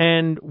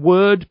 and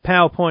Word,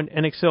 PowerPoint,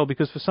 and Excel,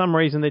 because for some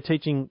reason they're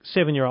teaching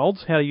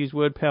 7-year-olds how to use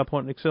Word,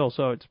 PowerPoint, and Excel,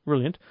 so it's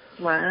brilliant.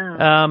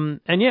 Wow.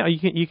 And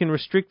you can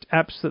restrict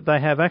apps that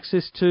they have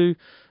access to.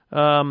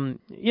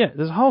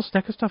 There's a whole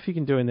stack of stuff you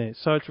can do in there,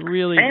 so it's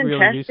really,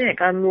 really useful.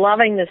 Fantastic. I'm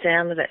loving the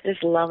sound of it,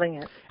 just loving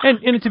it.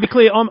 And to be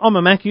clear, I'm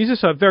a Mac user,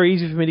 so it's very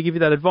easy for me to give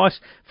you that advice.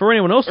 For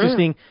anyone else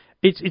listening,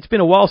 it's been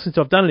a while since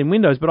I've done it in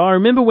Windows, but I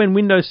remember when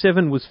Windows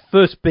 7 was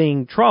first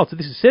being trialled, so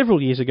this is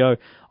several years ago,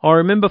 I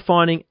remember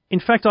finding, in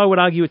fact, I would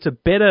argue it's a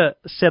better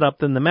setup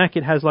than the Mac.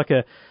 It has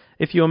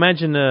if you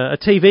imagine a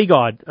TV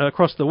guide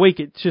across the week,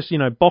 it's just,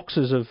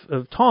 boxes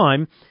of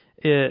time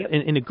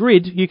in a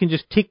grid. You can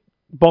just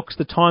box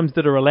the times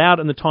that are allowed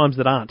and the times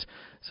that aren't.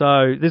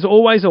 So there's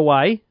always a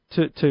way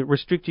to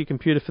restrict your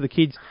computer for the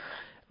kids.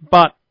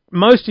 But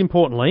most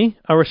importantly,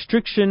 a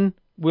restriction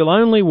will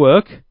only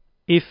work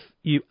if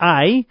you,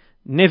 A,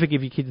 never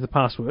give your kids the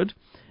password,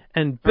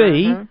 and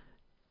B,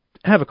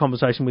 have a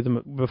conversation with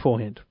them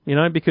beforehand,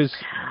 because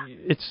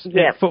it's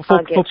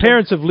for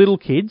parents of little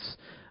kids.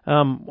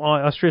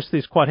 I stress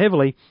this quite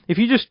heavily. If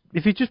you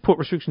just put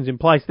restrictions in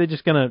place, they're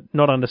just going to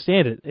not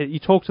understand it. You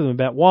talk to them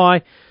about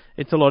why.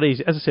 It's a lot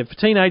easier. As I said, for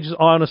teenagers,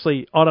 I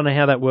don't know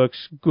how that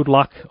works. Good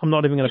luck. I'm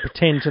not even going to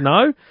pretend to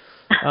know.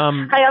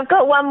 Hey, I've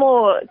got one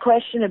more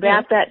question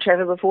about that,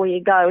 Trevor, before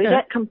you go. Is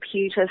that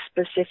computer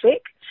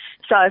specific?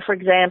 So, for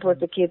example, if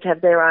the kids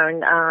have their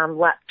own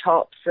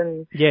laptops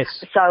and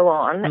so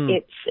on,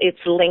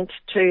 it's linked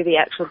to the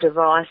actual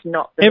device,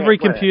 not the Every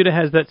network. Computer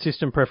has that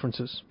system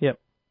preferences. Yep.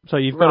 So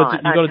you've got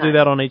to do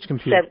that on each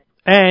computer.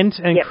 And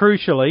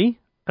crucially,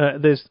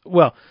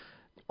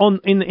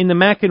 in the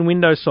Mac and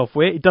Windows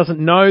software, it doesn't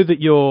know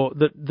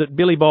that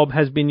Billy Bob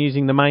has been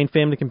using the main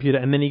family computer,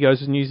 and then he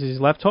goes and uses his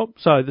laptop.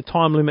 So the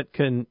time limit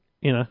can,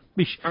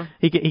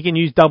 he can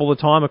use double the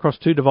time across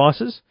two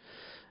devices.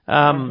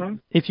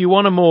 If you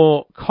want a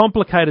more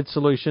complicated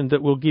solution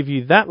that will give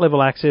you that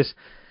level access,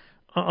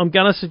 I'm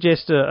going to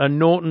suggest a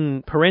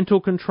Norton Parental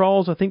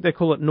Controls. I think they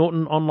call it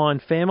Norton Online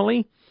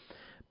Family.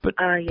 But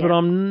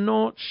I'm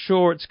not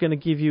sure it's going to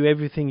give you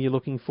everything you're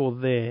looking for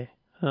there.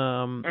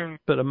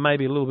 But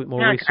maybe a little bit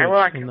more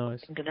research in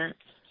those.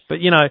 But,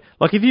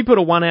 like if you put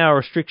a 1 hour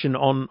restriction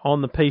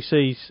on the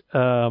PCs,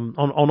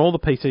 on all the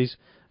PCs,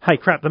 hey,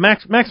 crap, the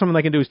maximum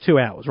they can do is 2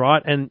 hours,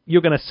 right? And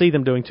you're going to see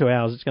them doing 2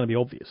 hours. It's going to be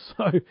obvious.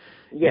 So,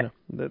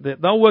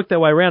 they'll work their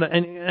way around it.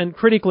 And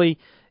critically,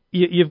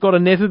 you've got to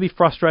never be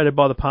frustrated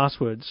by the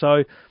password.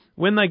 So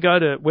when they go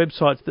to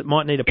websites that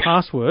might need a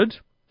password,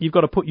 you've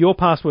got to put your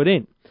password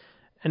in.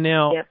 And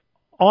now,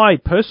 I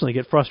personally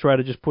get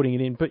frustrated just putting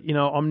it in, but,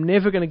 I'm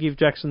never going to give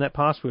Jackson that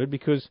password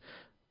because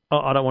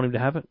I don't want him to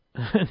have it.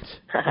 I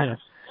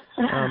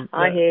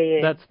hear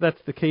you. That's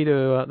the key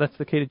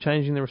to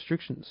changing the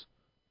restrictions.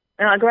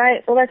 Oh,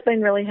 great. Well, that's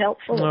been really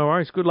helpful. No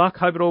worries. Good luck.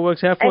 Hope it all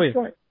works out for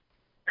you.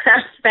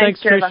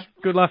 Thanks, Trevor. Trish.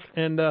 Good luck,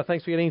 and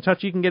thanks for getting in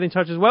touch. You can get in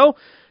touch as well.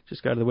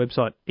 Just go to the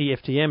website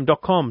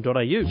eftm.com.au.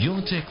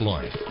 Your Tech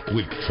Life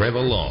with Trevor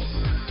Long.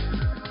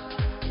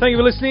 Thank you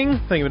for listening.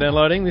 Thank you for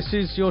downloading. This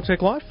is Your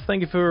Tech Life.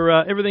 Thank you for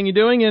everything you're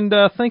doing, and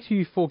thank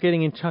you for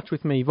getting in touch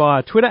with me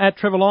via Twitter at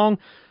Trevor Long,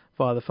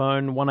 via the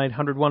phone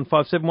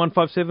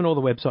 1-800-157-157, or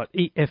the website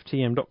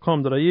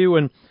eftm.com.au.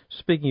 And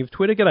speaking of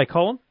Twitter, g'day,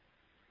 Colin.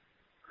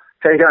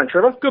 How you going,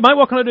 Trevor? Good, mate.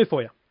 What can I do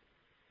for you?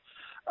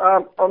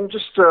 I'm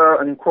just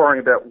inquiring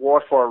about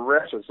Wi-Fi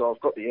routers. I've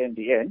got the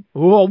NBN.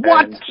 Oh,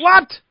 what?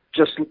 What?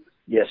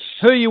 Yes.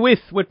 Who are you with?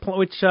 Which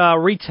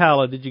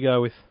retailer did you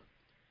go with?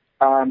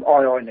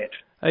 iiNet.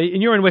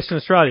 And you're in Western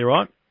Australia,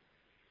 right?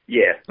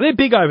 Yeah. They're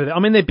big over there. I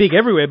mean, they're big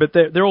everywhere, but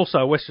they're also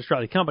a West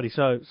Australian company,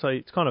 so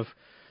it's kind of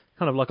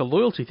like a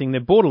loyalty thing.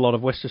 They've bought a lot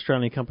of West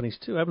Australian companies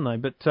too, haven't they?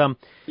 But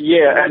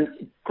yeah,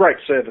 and great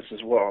service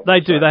as well. They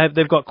do.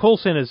 They've got call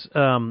centres.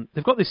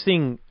 They've got this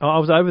thing. I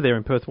was over there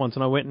in Perth once,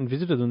 and I went and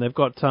visited them. They've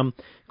got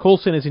call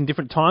centres in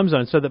different time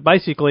zones, so that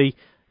basically,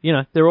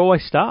 they're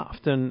always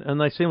staffed, and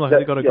they seem like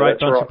they've got a great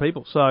bunch of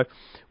people. So,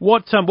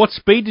 what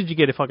speed did you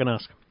get, if I can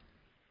ask?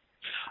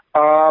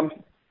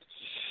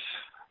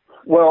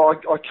 Well,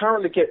 I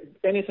currently get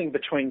anything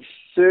between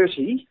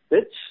 30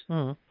 bits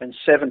and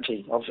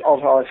 70. I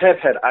have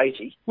had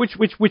 80. Which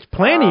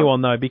plan are you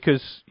on, though?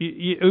 Because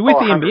you with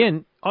the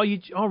NBN,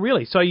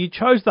 really? So you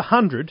chose the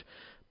 100,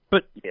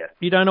 but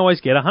you don't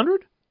always get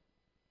 100?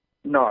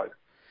 No.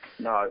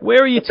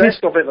 Where are you the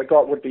best I've ever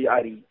got would be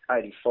 80,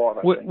 85,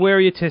 I think. Where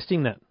are you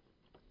testing that?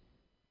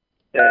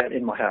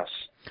 In my house.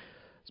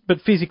 But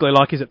physically,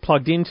 like, is it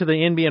plugged into the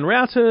NBN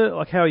router?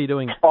 Like, how are you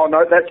doing it? Oh,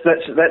 no, that's via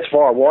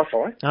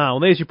Wi-Fi. Ah, well,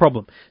 there's your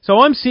problem. So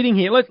I'm sitting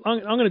here. I'm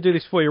going to do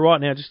this for you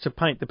right now, just to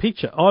paint the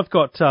picture. I've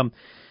got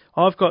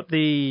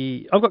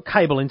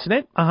cable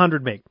internet,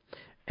 100 meg,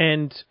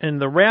 and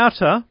the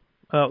router,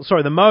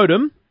 the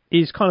modem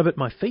is kind of at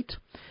my feet,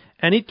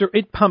 and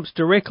it pumps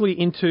directly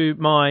into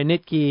my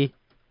Netgear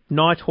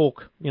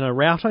Nighthawk,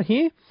 router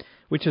here,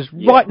 which is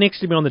right next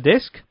to me on the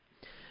desk.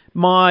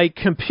 My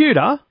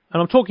computer.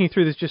 And I'm talking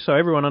through this just so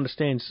everyone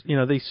understands,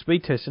 these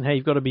speed tests and how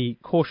you've got to be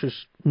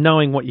cautious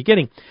knowing what you're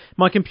getting.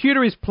 My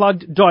computer is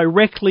plugged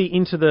directly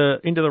into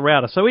the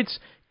router, so it's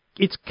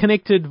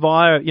connected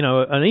via an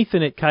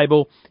Ethernet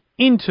cable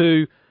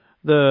into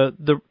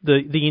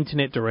the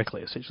internet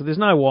directly. Essentially, there's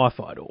no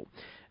Wi-Fi at all.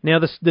 Now,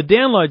 the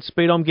download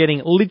speed I'm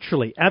getting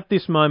literally at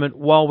this moment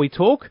while we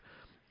talk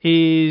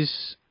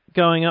is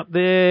going up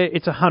there.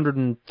 It's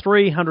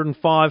 103,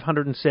 105,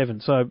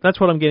 107. So that's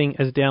what I'm getting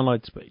as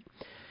download speed.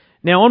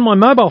 Now, on my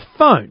mobile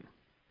phone,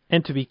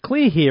 and to be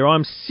clear here,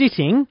 I'm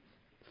sitting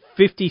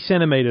 50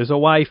 centimetres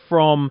away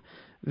from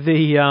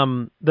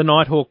the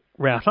Nighthawk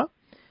router.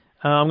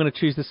 I'm going to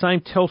choose the same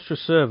Telstra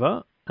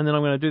server, and then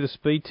I'm going to do the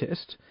speed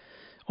test.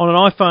 On an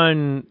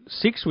iPhone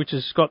 6, which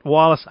has got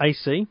wireless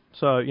AC,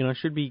 so,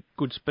 should be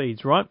good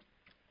speeds, right?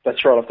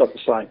 That's right, I've got the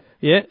same.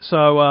 Yeah,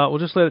 so we'll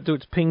just let it do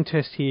its ping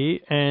test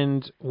here,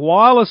 and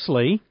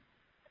wirelessly,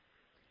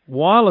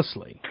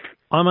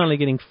 I'm only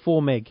getting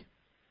 4 meg.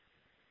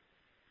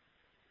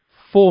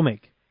 4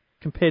 meg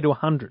compared to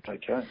 100.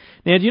 Okay.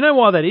 Now, do you know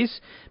why that is?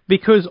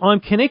 Because I'm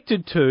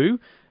connected to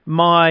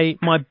my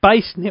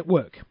base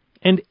network,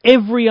 and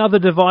every other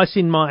device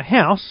in my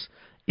house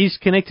is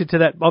connected to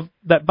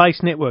that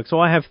base network. So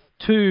I have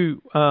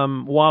two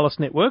wireless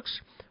networks.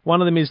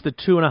 One of them is the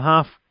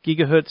 2.5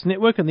 gigahertz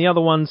network, and the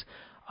other ones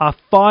are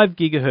 5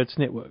 gigahertz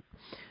network.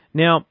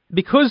 Now,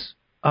 because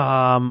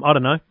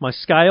my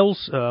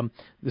scales, the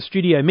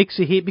studio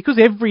mixer here, because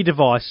every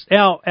device,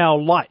 our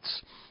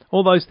lights,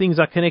 all those things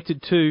are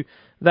connected to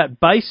that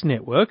base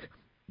network,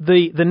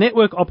 the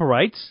network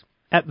operates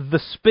at the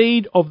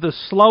speed of the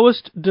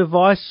slowest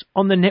device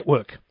on the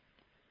network.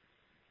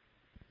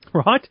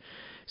 Right?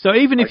 So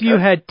even if you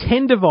had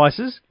 10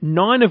 devices,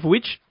 9 of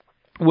which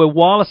were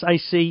wireless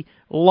AC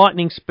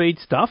lightning speed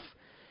stuff,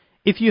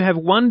 if you have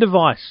one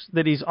device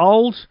that is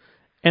old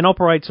and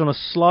operates on a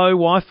slow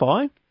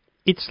Wi-Fi,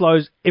 it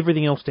slows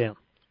everything else down.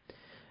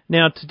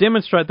 Now, to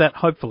demonstrate that,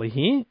 hopefully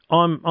here,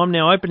 I'm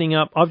now opening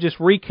up. I've just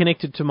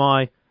reconnected to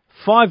my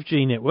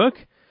 5G network,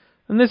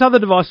 and there's other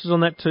devices on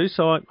that too,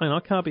 so I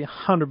can't be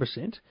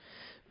 100%.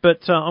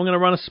 But I'm going to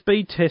run a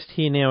speed test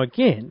here now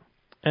again,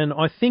 and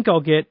I think I'll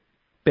get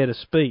better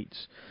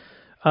speeds.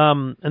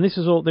 And this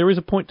is all. There is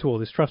a point to all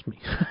this, trust me.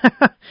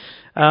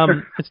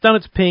 It's done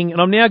its ping,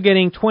 and I'm now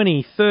getting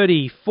 20,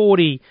 30,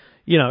 40,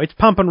 it's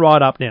pumping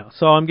right up now.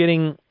 So I'm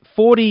getting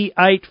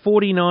 48,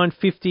 49,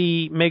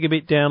 50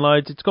 megabit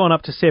downloads. It's gone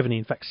up to 70,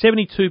 in fact,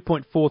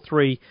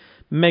 72.43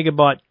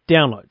 megabyte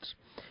downloads.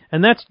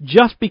 And that's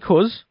just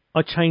because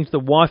I changed the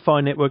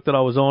Wi-Fi network that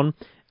I was on,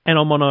 and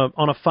I'm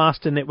on a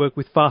faster network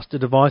with faster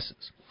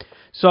devices.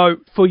 So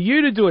for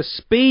you to do a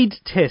speed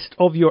test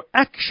of your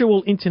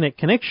actual internet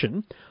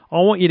connection, I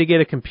want you to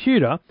get a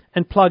computer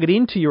and plug it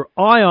into your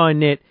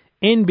iiNet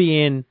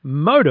NBN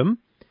modem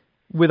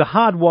with a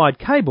hardwired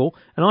cable,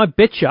 and I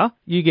betcha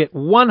you get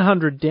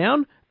 100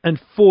 down and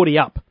 40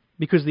 up,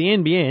 because the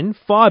NBN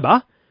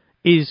fibre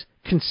is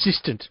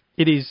consistent.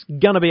 It is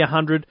going to be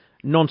 100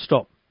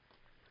 non-stop.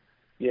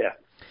 Yeah.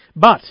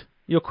 But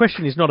your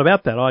question is not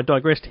about that. I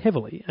digressed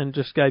heavily and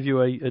just gave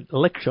you a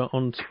lecture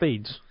on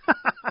speeds.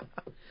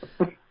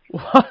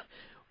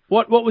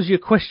 What was your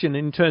question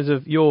in terms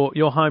of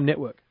your home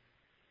network?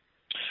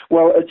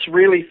 Well, it's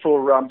really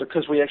for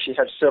because we actually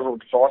have several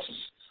devices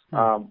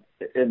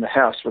in the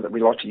house that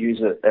we like to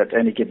use at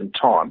any given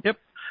time. Yep.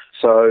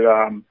 So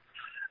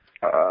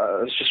I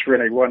was just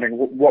really wondering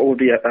what would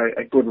be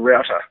a good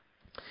router.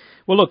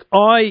 Well, look,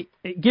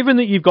 given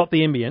that you've got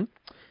the NBN,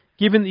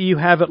 given that you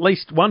have at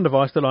least one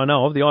device that I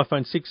know of, the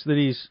iPhone 6, that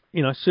is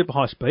super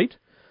high speed,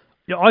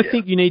 I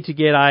think you need to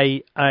get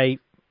a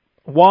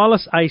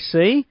wireless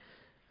AC,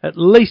 at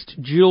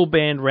least dual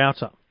band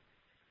router.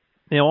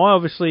 Now, I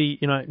obviously,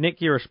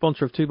 Netgear are a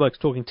sponsor of Two Blokes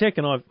Talking Tech,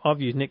 and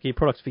I've used Netgear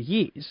products for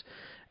years.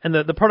 And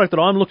the product that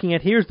I'm looking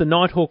at here is the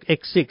Nighthawk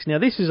X6. Now,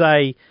 this is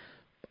I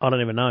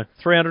don't even know,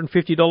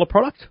 $350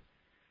 product.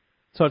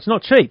 So it's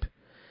not cheap.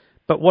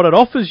 But what it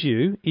offers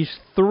you is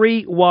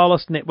 3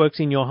 wireless networks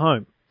in your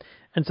home.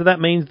 And so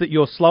that means that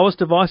your slowest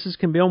devices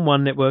can be on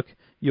one network,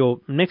 your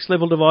next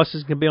level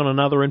devices can be on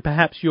another, and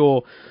perhaps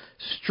your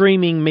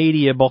streaming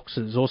media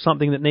boxes or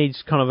something that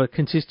needs kind of a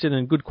consistent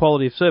and good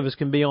quality of service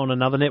can be on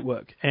another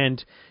network.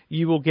 And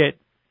you will get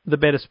the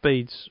better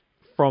speeds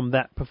from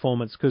that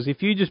performance. Because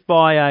if you just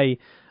buy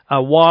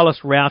a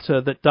wireless router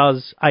that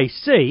does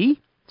AC,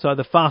 so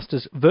the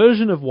fastest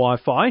version of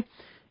Wi-Fi,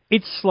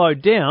 it's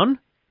slowed down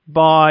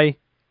by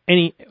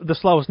the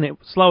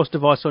slowest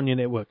device on your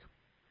network.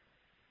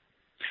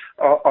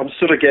 I'm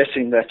sort of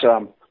guessing that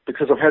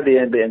because I've had the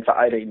NBN for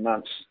 18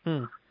 months,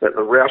 that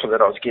the router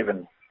that I was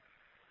given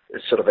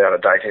is sort of out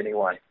of date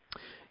anyway.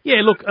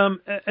 Yeah, look,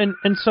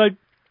 and so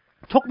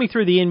talk me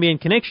through the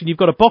NBN connection. You've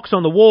got a box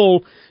on the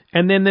wall,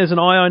 and then there's an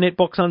iiNet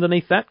box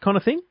underneath that kind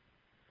of thing?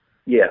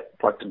 Yeah,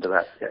 plugged into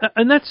that, yeah.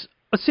 And that's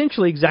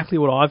essentially exactly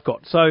what I've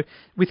got. So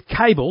with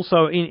cable,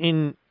 so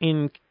in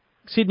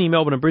Sydney,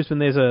 Melbourne and Brisbane,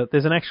 there's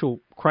an actual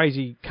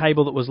crazy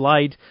cable that was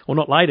laid, or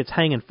not laid, it's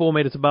hanging 4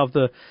 metres above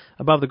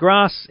the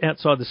grass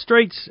outside the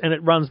streets, and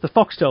it runs the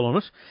Foxtel on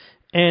it.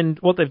 And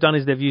what they've done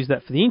is they've used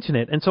that for the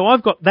internet. And so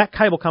I've got that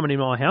cable coming in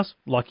my house,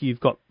 like you've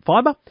got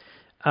fibre.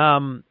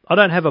 I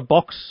don't have a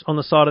box on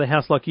the side of the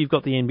house like you've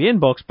got the NBN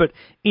box, but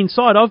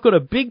inside I've got a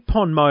big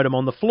PON modem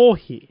on the floor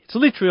here. It's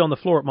literally on the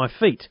floor at my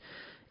feet.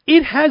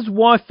 It has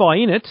Wi-Fi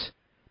in it,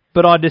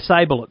 but I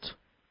disable it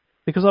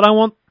because I don't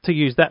want to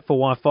use that for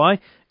Wi-Fi.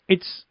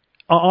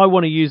 I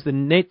want to use the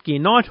Netgear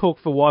Nighthawk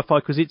for Wi-Fi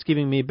because it's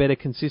giving me a better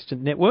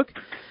consistent network.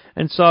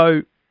 And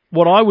so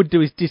what I would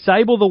do is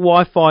disable the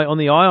Wi-Fi on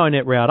the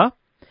iiNet router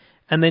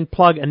and then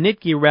plug a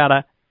Netgear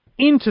router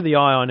into the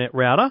iiNet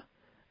router,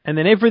 and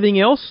then everything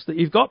else that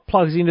you've got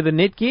plugs into the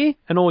Netgear,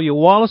 and all your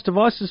wireless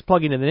devices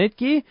plug into the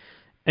Netgear,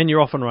 and you're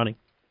off and running.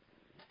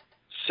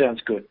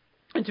 Sounds good.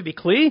 And to be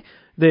clear,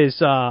 there's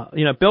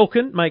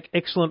Belkin make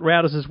excellent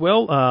routers as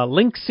well.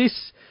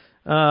 Linksys,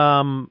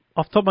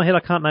 off the top of my head, I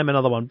can't name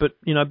another one, but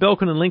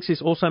Belkin and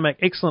Linksys also make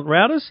excellent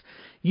routers.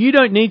 You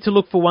don't need to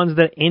look for ones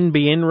that are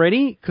NBN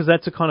ready, because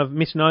that's a kind of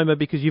misnomer,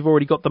 because you've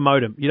already got the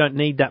modem. You don't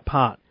need that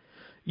part.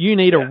 You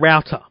need a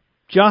router,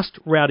 just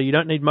router. You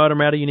don't need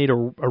modem router. You need a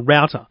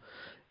router.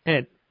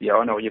 And yeah,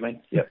 I know what you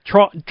mean. Yeah.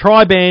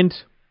 Tri-band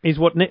is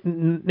what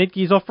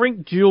Netgear's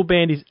offering. Dual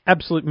band is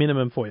absolute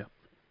minimum for you.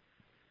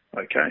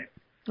 Okay.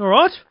 All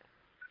right.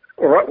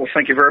 All right. Well,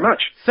 thank you very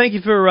much. Thank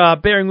you for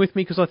bearing with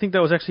me, because I think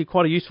that was actually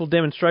quite a useful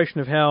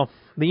demonstration of how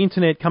the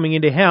internet coming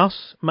into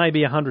house may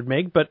be 100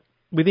 meg, but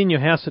within your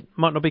house it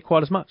might not be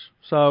quite as much.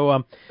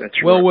 So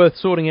that's well right. worth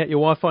sorting out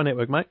your Wi-Fi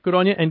network, mate. Good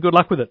on you, and good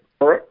luck with it.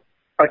 All right.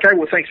 Okay,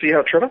 well, thanks for your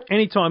help, Trevor.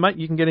 Anytime, mate.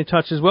 You can get in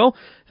touch as well.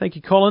 Thank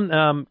you, Colin.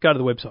 Go to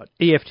the website,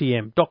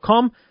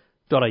 eftm.com.au.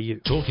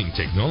 Talking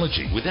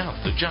technology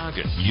without the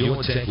jargon.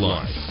 Your Tech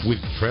Life with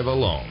Trevor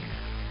Long.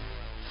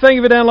 Thank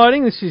you for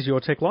downloading. This is Your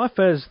Tech Life,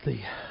 as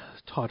the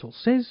title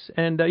says.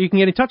 And you can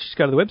get in touch. Just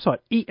go to the website,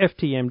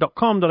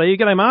 eftm.com.au.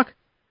 G'day, Mark.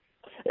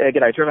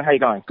 G'day, Trevor. How you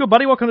going? Good,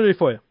 buddy. What can I do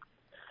for you?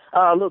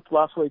 Look,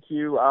 last week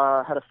you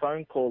had a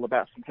phone call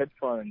about some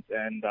headphones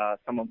and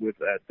someone with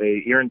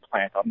the ear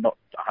implant. I'm not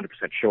 100%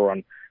 sure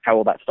on how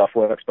all that stuff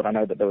works, but I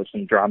know that there was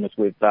some dramas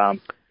with yeah,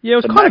 it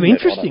was kind of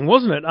interesting,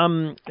 wasn't it?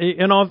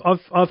 And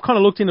I've kind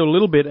of looked into it a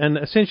little bit, and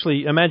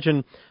essentially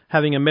imagine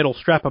having a metal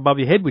strap above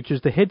your head, which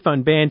is the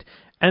headphone band,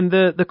 and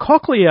the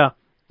cochlea,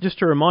 just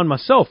to remind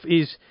myself,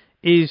 is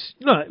is,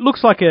 it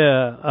looks like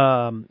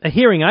a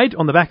hearing aid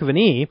on the back of an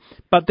ear,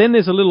 but then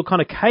there's a little kind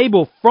of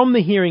cable from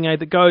the hearing aid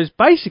that goes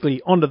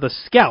basically onto the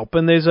scalp,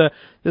 and there's a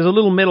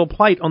little metal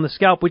plate on the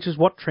scalp, which is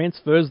what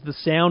transfers the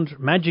sound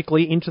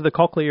magically into the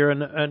cochlea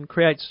and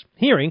creates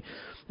hearing.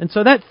 And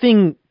so that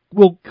thing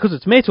will, because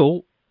it's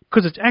metal,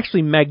 because it's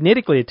actually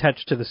magnetically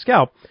attached to the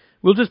scalp,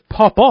 will just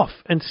pop off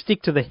and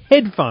stick to the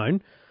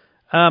headphone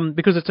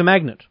because it's a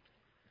magnet.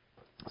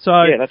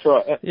 So yeah, that's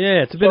right.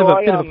 Yeah, it's a bit of a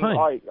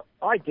pain.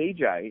 I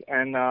DJ,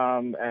 and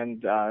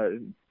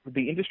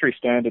the industry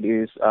standard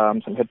is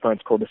some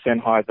headphones called the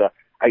Sennheiser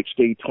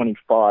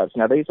HD25s.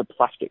 Now these are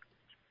plastic,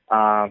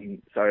 so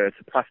it's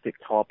a plastic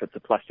top, it's a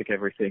plastic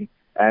everything,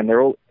 and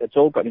it's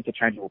all got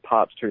interchangeable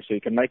parts too, so you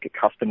can make it,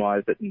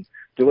 customize it, and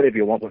do whatever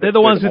you want with it. They're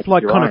the ones with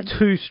like kind of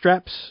two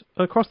straps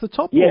across the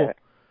top. Yeah, or?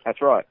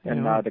 That's right,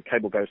 and the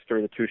cable goes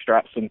through the two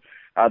straps, and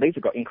these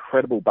have got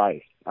incredible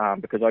bass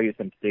because I use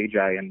them to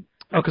DJ and.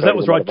 Oh, because that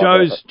was right.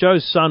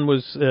 Joe's son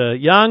was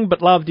young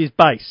but loved his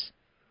bass.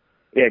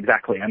 Yeah,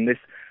 exactly. And this,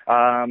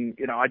 I'm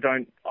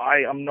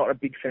not a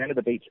big fan of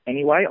the Beats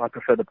anyway. I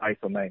prefer the bass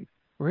on these.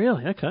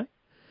 Really? Okay.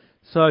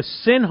 So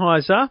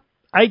Sennheiser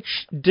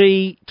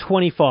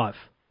HD25.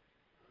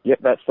 Yep,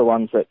 that's the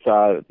ones that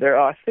there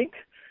are. I think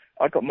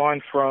I got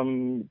mine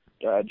from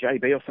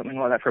JB or something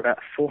like that for about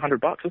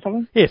 $400 or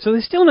something. Yeah, so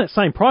they're still in that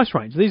same price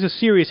range. These are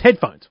serious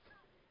headphones.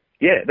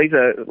 Yeah, these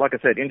are, like I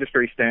said,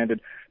 industry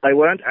standard. They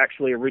weren't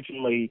actually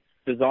originally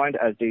designed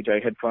as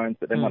DJ headphones,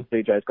 but then once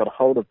DJs got a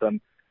hold of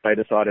them, they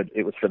decided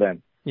it was for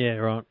them. Yeah,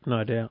 right,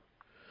 no doubt.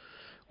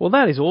 Well,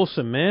 that is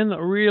awesome, man. I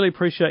really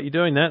appreciate you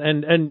doing that.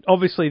 And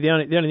obviously the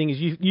only thing is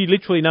you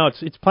literally know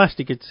it's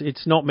plastic.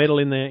 It's not metal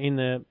in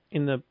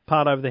the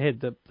part over the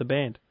head, the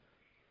band.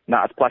 No,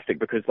 it's plastic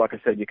because, like I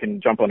said, you can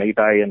jump on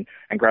eBay and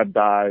grab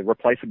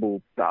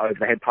replaceable over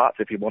the head parts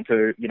if you want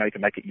to. You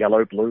can make it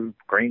yellow, blue,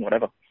 green,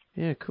 whatever.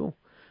 Yeah, cool.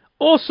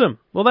 Awesome.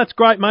 Well, that's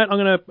great, mate. I'm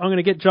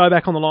gonna get Jo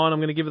back on the line. I'm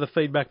gonna give her the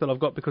feedback that I've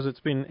got because it's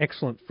been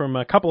excellent from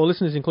a couple of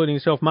listeners, including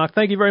yourself, Mark.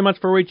 Thank you very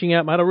much for reaching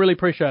out, mate. I really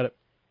appreciate it.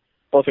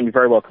 Awesome. You're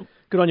very welcome.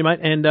 Good on you,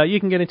 mate. And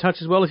you can get in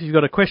touch as well if you've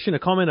got a question, a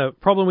comment, a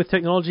problem with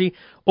technology,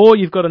 or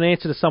you've got an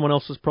answer to someone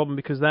else's problem,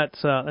 because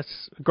that's a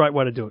great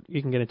way to do it.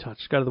 You can get in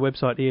touch. Go to the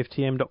website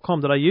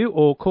eftm.com.au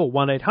or call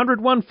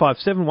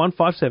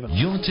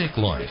 1-800-157-157. Your Tech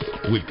Life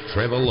with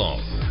Trevor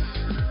Long.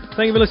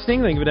 Thank you for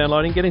listening. Thank you for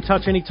downloading. Get in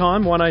touch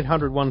anytime,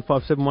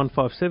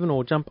 1-800-157-157,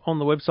 or jump on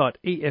the website,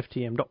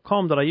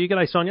 eftm.com.au.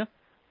 G'day, Sonia.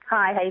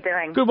 Hi, how you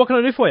doing? Good. What can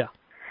I do for you?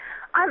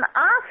 I'm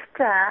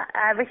after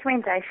a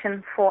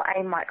recommendation for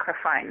a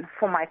microphone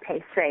for my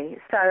PC.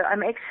 So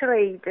I'm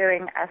actually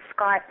doing a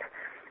Skype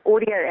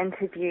audio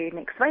interview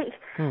next week,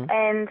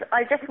 and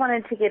I just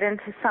wanted to get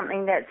into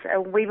something that's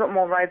a wee bit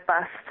more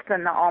robust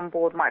than the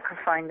onboard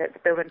microphone that's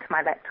built into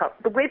my laptop.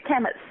 The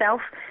webcam itself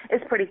is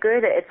pretty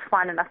good. It's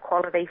fine enough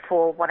quality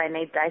for what I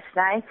need day to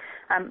day,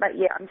 but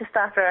yeah, I'm just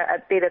after a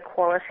better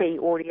quality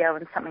audio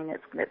and something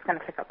that's going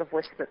to pick up the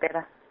voice a bit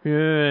better.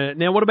 Yeah.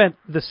 Now, what about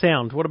the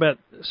sound? What about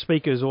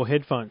speakers or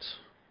headphones?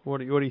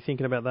 What are you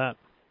thinking about that?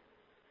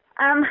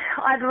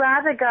 I'd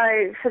rather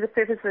go, for the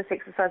purpose of this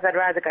exercise, I'd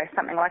rather go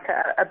something like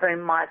a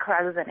boom mic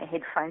rather than a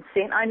headphone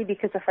set, only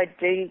because if I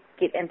do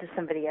get into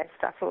some video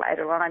stuff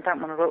later on, I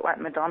don't want to look like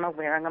Madonna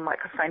wearing a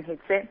microphone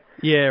headset.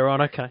 Yeah, right,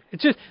 okay.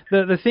 It's just,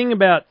 the thing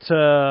about,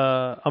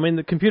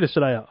 the computers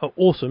today are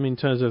awesome in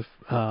terms of,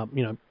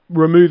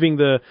 removing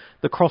the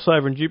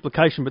crossover and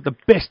duplication, but the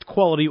best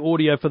quality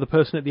audio for the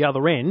person at the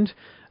other end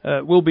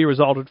will be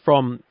resulted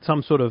from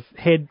some sort of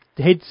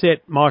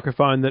headset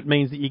microphone that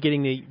means that you're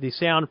getting the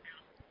sound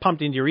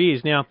pumped into your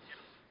ears. Now,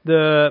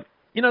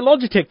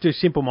 Logitech do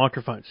simple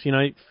microphones,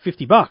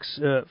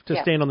 $50 to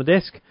stand on the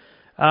desk.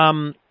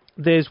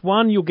 There's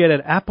one you'll get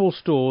at Apple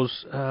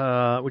stores,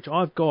 which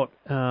I've got.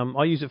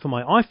 I use it for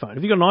my iPhone.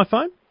 Have you got an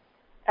iPhone?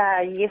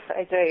 Yes,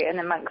 I do, and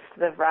amongst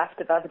the raft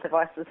of other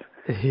devices.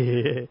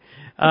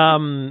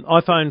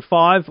 iPhone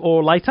 5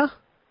 or later?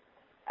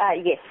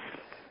 Yes.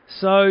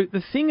 So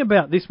the thing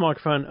about this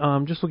microphone,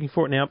 I'm just looking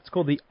for it now, it's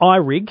called the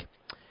iRig.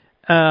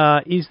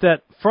 Is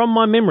that from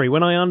my memory,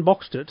 when I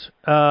unboxed it,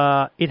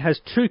 it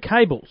has two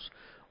cables.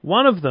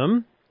 One of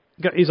them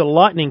is a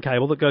lightning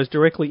cable that goes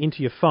directly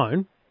into your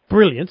phone.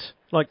 Brilliant.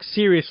 Like,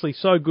 seriously,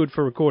 so good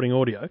for recording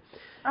audio.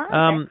 Oh,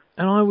 okay.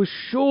 And I was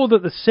sure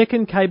that the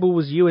second cable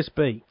was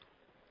USB.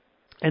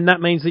 And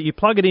that means that you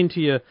plug it into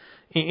your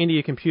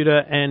computer,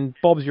 and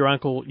Bob's your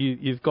uncle,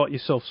 you've got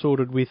yourself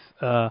sorted with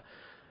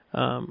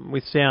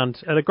sound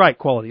at a great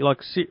quality,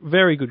 like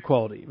very good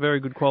quality.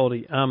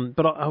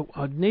 But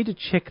I'd need to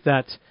check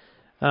that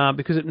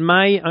because it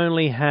may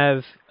only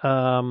have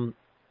the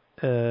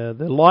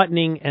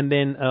lightning and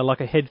then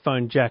like a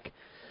headphone jack.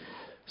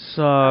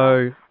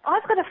 So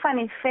I've got a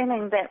funny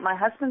feeling that my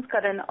husband's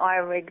got an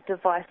iRig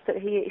device that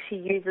he actually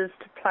uses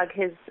to plug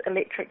his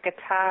electric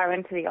guitar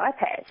into the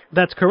iPad.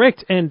 That's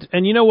correct, and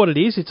you know what it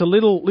is? It's a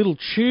little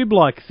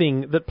tube-like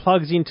thing that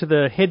plugs into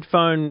the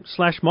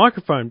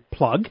headphone/microphone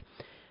plug.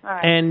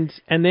 Right. And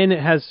then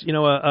it has,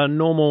 a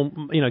normal,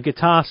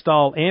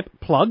 guitar-style amp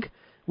plug,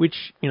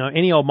 which,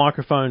 any old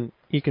microphone,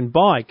 you can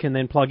buy can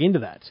then plug into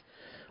that.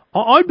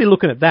 I'd be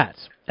looking at that.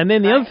 And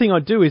then the other thing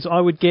I'd do is I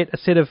would get a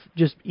set of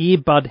just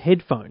earbud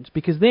headphones,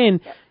 because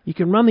then you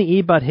can run the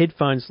earbud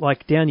headphones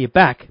like down your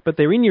back, but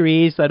they're in your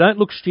ears. They don't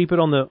look stupid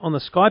on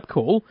the Skype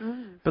call,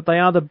 but they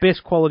are the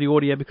best quality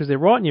audio because they're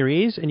right in your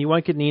ears and you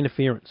won't get any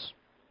interference.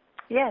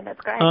 Yeah,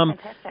 that's great.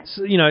 Fantastic.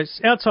 So,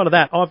 outside of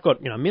that, I've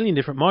got a million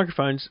different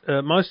microphones.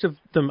 Most of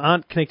them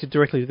aren't connected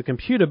directly to the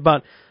computer,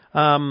 but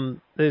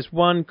there's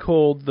one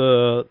called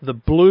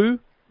the Blue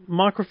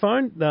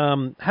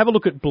microphone. Have a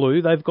look at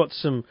Blue. They've got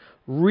some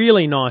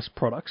really nice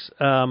products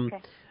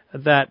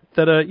that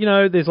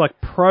are, there's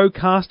like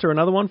Procaster,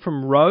 another one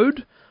from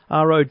Rode,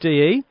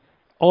 Rode,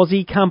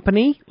 Aussie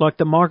company. Like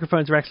the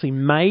microphones are actually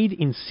made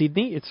in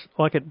Sydney. It's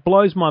like, it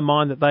blows my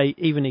mind that they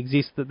even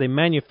exist, that they're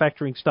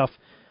manufacturing stuff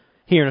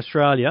here in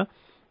Australia.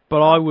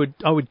 But I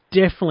would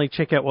definitely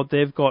check out what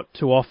they've got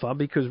to offer,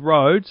 because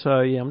Rode,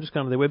 I'm just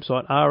going to their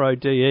website,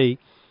 Rode,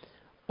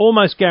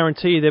 almost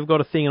guarantee you they've got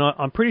a thing, and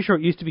I'm pretty sure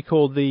it used to be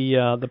called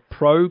the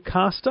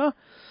Procaster,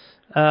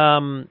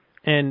 and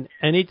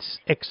it's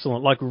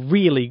excellent, like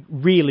really,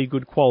 really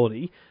good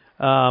quality.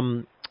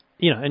 And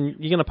you're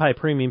going to pay a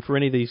premium for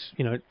any of these,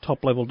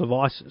 top-level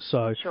devices.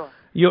 So sure.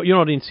 You're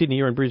not in Sydney,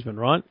 you're in Brisbane,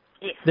 right?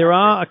 Yes. There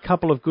are a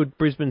couple of good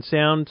Brisbane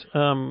sound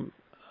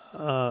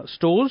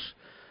stores,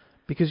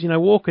 because,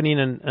 walking in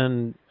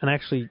and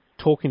actually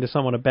talking to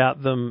someone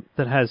about them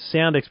that has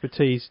sound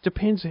expertise,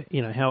 depends,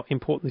 how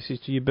important this is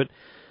to you, but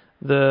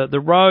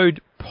the Rode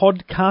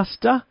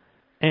Podcaster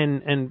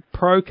and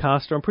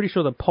Procaster, I'm pretty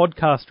sure the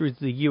Podcaster is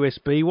the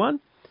USB one,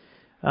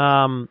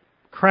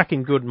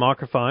 cracking good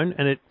microphone,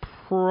 and it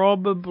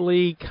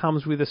probably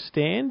comes with a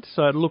stand,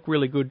 so it'll look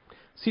really good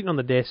sitting on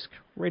the desk,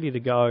 ready to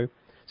go.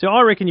 So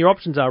I reckon your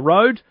options are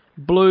Rode,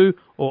 Blue,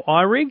 or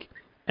iRig,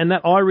 and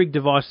that iRig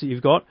device that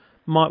you've got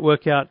might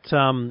work out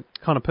kind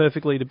of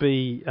perfectly to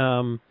be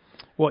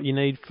what you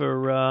need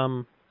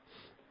for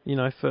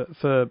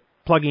for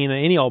plugging in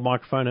any old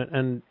microphone,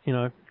 and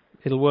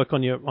it'll work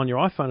on your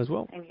iPhone as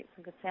well. And get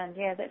some good sound.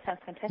 Yeah, that sounds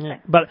fantastic. Yeah.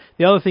 But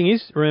the other thing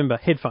is, remember,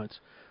 headphones.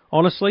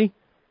 Honestly,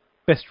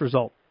 best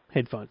result,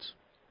 headphones.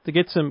 To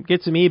get some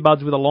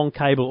earbuds with a long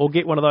cable, or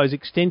get one of those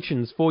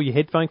extensions for your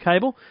headphone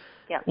cable.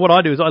 Yep. What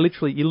I do is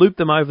you loop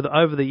them over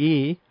the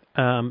ear,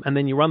 and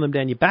then you run them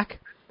down your back.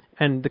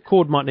 And the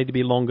cord might need to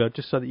be longer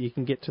just so that you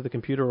can get to the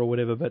computer or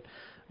whatever, but it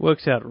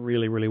works out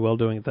really, really well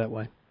doing it that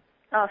way.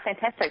 Oh,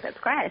 fantastic. That's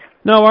great.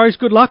 No worries.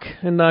 Good luck,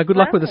 and good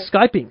luck with the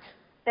Skyping.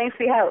 Thanks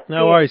for your help.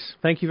 No worries.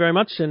 Thank you very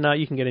much, and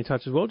you can get in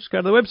touch as well. Just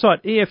go to the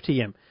website,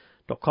 eftm.com.au.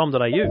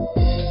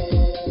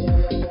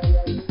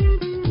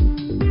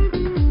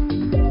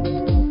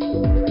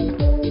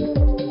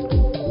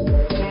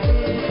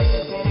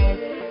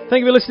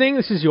 Thank you for listening.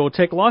 This is Your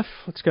Tech Life.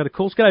 Let's go to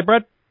calls. G'day,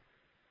 Brad.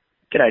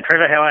 G'day,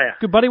 Trevor. How are you?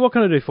 Good, buddy. What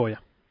can I do for you?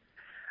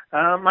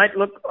 Mate,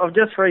 look, I've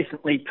just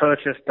recently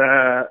purchased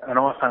an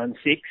iPhone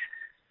 6,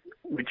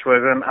 which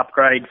was an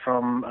upgrade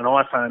from an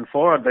iPhone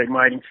 4. I've been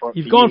waiting for it.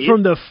 You've gone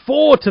from the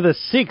 4 to the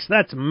 6.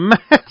 That's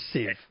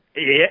massive.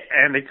 Yeah,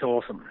 and it's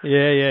awesome.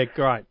 Yeah,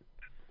 great.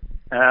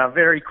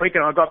 Very quick,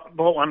 and I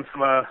bought one for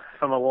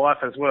my wife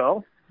as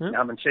well.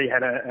 And she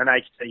had an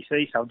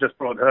HTC, so I've just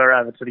brought her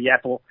over to the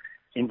Apple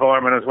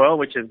environment as well,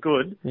 which is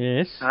good.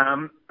 Yes.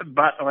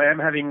 But I am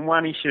having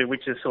one issue,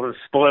 which is sort of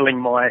spoiling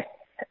my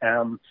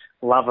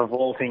love of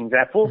all things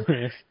Apple,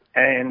 yes.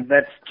 And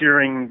that's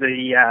during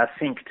the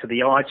sync to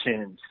the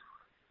iTunes.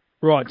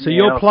 Right, so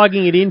you're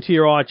plugging it into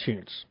your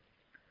iTunes?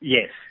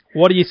 Yes.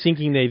 What are you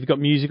syncing there? You've got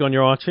music on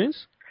your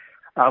iTunes?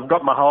 I've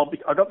got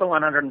the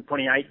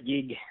 128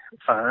 gig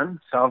phone,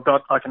 so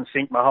I can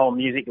sync my whole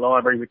music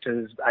library, which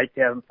is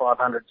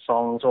 8,500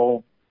 songs,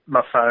 all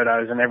my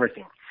photos and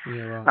everything.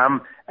 Yeah,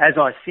 right. As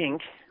I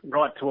sync,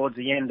 right towards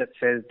the end, it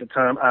says the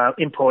term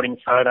importing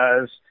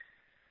photos,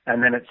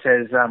 and then it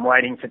says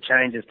waiting for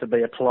changes to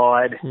be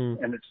applied,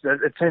 and it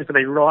seems to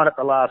be right at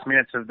the last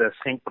minutes of the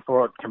sync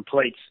before it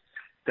completes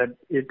that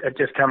it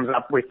just comes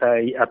up with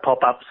a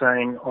pop-up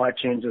saying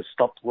iTunes has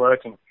stopped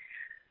working.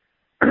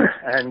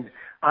 And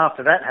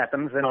after that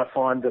happens, then I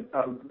find that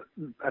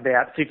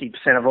about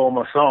 50% of all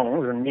my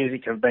songs and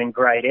music have been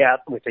greyed out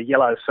with a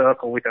yellow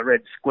circle with a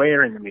red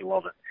square in the middle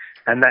of it.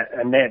 And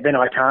then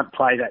I can't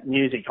play that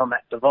music on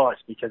that device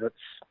because it's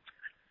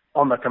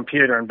on the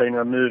computer and been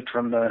removed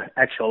from the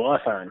actual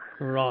iPhone.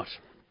 Right.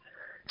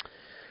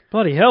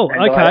 Bloody hell.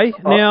 And okay.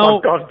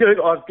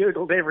 I've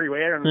Googled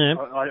everywhere and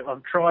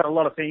I've tried a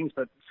lot of things,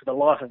 but for the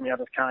life of me, I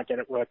just can't get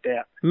it worked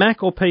out.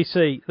 Mac or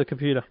PC, the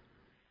computer?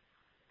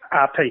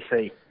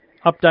 PC.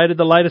 Updated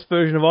the latest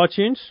version of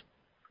iTunes?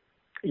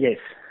 Yes.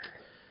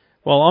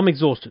 Well, I'm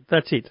exhausted.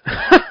 That's it.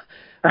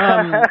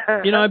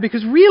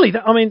 Because really,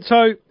 and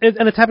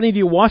it's happening to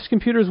your wife's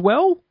computer as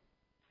well?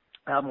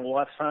 My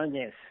wife's phone,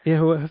 yes. Yeah,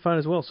 her phone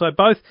as well. So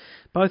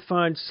both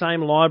phones,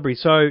 same library.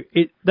 So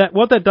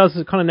what that does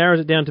is it kind of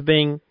narrows it down to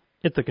being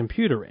at the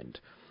computer end.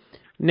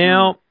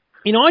 Now,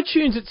 in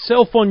iTunes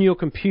itself on your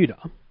computer,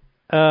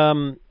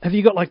 have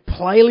you got like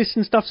playlists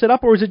and stuff set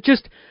up, or is it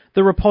just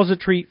the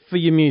repository for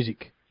your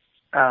music?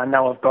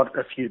 No, I've got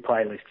a few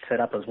playlists set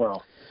up as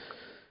well.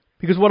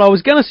 Because what I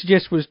was going to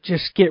suggest was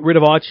just get rid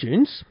of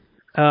iTunes,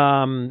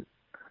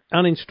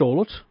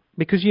 uninstall it,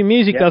 because your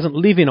music doesn't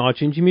live in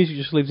iTunes. Your music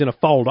just lives in a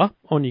folder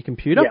on your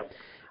computer,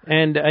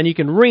 and you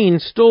can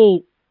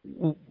reinstall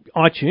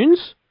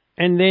iTunes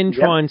and then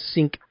try and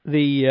sync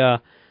the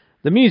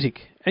music.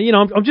 And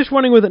I'm just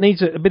wondering whether it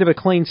needs a bit of a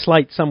clean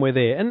slate somewhere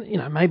there.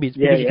 And maybe it's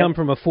because you come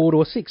from a 4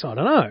 to a 6. I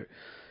don't know.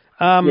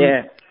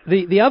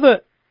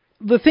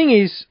 The thing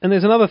is, and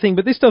there's another thing,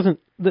 but this doesn't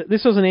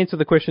answer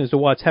the question as to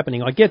why it's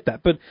happening. I get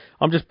that, but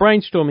I'm just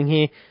brainstorming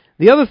here.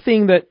 The other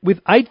thing that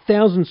with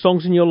 8,000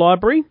 songs in your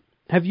library,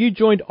 have you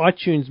joined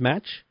iTunes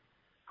Match?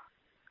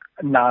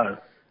 No.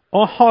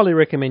 I highly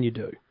recommend you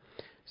do.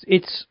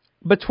 It's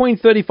between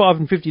 $35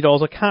 and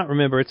 $50. I can't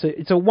remember.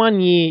 It's a 1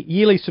 year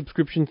yearly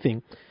subscription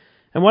thing.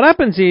 And what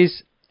happens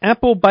is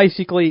Apple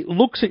basically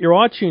looks at your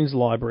iTunes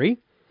library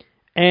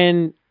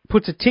and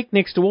puts a tick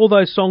next to all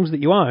those songs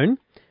that you own,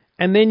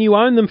 and then you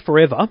own them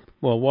forever,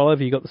 well, while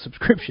ever you got the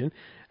subscription,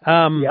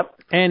 and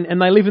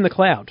they live in the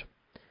cloud.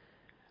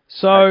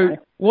 So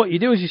what you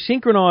do is you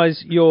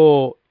synchronize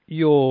your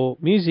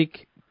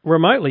music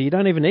remotely. You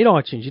don't even need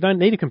iTunes. You don't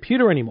need a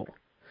computer anymore.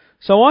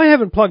 So I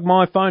haven't plugged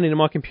my phone into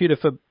my computer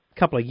for a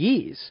couple of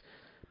years,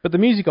 but the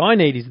music I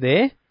need is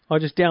there. I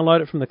just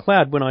download it from the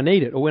cloud when I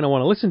need it or when I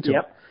want to listen to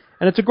it.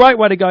 And it's a great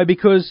way to go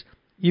because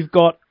you've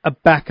got a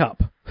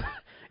backup.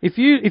 If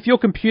your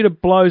computer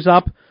blows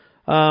up,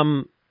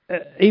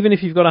 even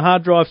if you've got a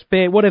hard drive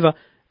spare, whatever,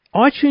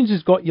 iTunes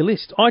has got your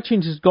list.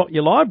 iTunes has got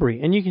your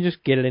library, and you can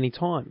just get it any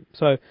time.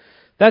 So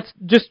that's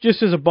just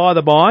as a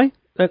by-the-by.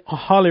 I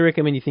highly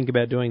recommend you think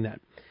about doing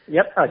that.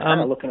 Yep, okay,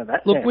 I'm looking at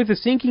that. Look, with the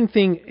syncing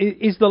thing,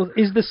 is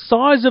the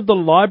size of the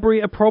library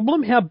a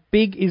problem? How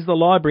big is the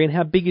library, and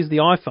how big is the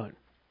iPhone?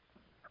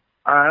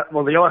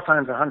 Well, the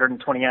iPhone's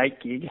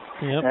 128 gig,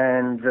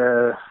 and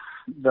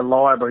the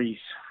library's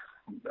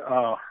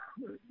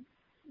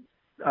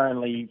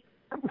only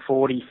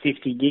 40,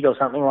 50 gig or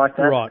something like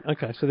that. Right,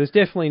 okay, so there's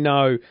definitely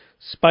no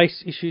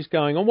space issues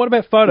going on. What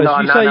about photos? No,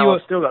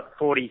 I've still got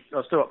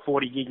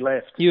 40 gig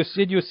left. You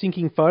said you were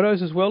syncing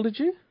photos as well, did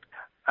you?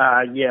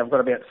 Yeah, I've got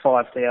about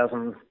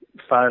 5,000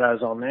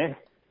 photos on there.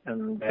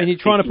 And you're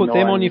trying to put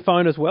them on your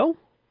phone as well?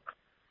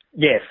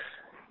 Yes.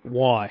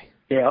 Why?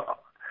 Yeah,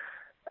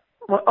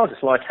 well, I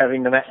just like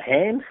having them at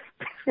hand.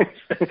 If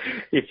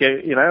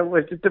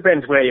it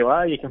depends where you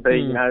are. You can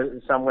be,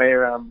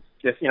 somewhere,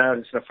 just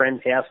at a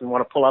friend's house and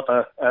want to pull up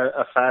a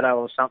photo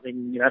or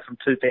something, from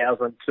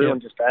 2002,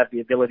 and just to have the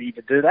ability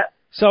to do that.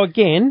 So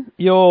again,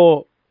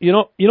 you're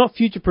not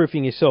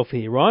future-proofing yourself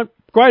here, right?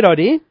 Great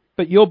idea,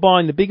 but you're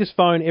buying the biggest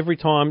phone every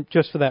time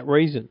just for that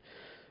reason.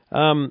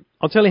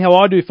 I'll tell you how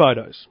I do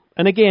photos.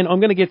 And again, I'm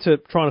going to get to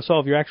trying to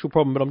solve your actual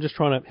problem, but I'm just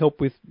trying to help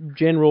with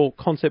general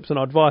concepts and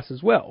advice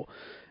as well.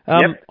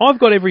 I've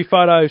got every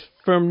photo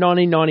from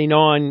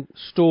 1999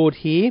 stored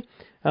here.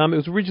 It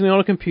was originally on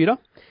a computer.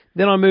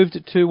 Then I moved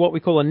it to what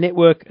we call a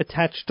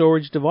network-attached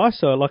storage device,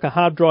 so like a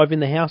hard drive in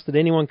the house that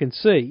anyone can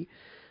see.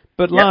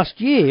 But last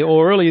year,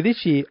 or earlier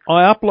this year,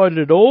 I uploaded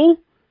it all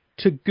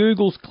to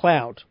Google's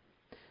cloud.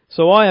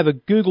 So I have a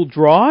Google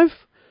Drive,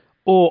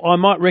 or I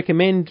might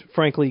recommend,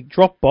 frankly,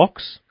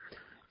 Dropbox,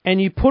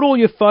 and you put all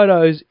your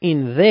photos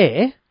in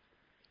there,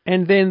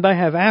 and then they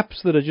have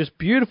apps that are just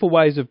beautiful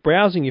ways of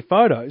browsing your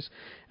photos.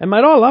 And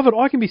mate, I love it.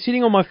 I can be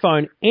sitting on my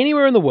phone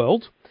anywhere in the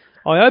world.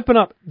 I open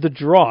up the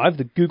Drive,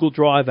 the Google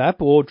Drive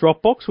app, or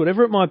Dropbox,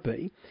 whatever it might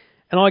be,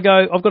 and I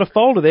go, I've got a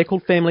folder there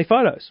called Family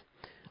Photos.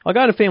 I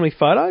go to Family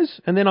Photos,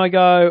 and then I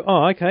go,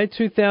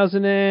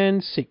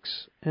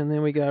 2006. And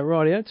then we go,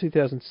 rightio,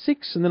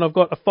 2006. And then I've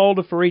got a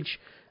folder for each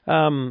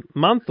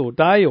month or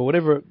day or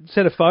whatever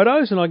set of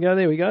photos, and I go,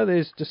 there we go,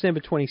 there's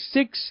December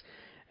 26.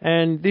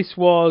 And this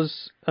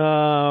was,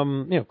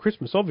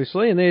 Christmas,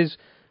 obviously. And there's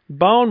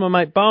Bowen, my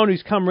mate Bowen,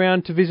 who's come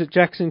round to visit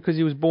Jackson because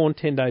he was born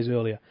 10 days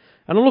earlier.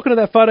 And I'm looking at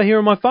that photo here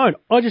on my phone.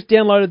 I just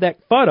downloaded that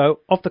photo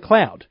off the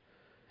cloud.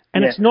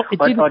 And it's not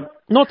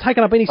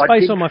taking up any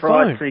space on my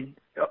phone.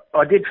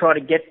 I did try to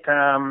get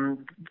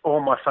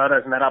all my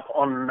photos and that up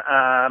on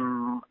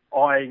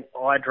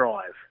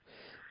iDrive.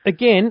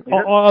 Again,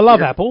 I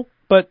love Apple,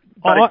 but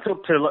it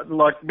took to,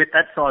 with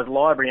that size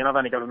library, and I've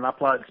only got an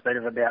upload speed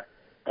of about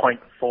 0.4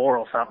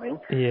 or something.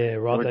 Yeah,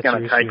 right. It was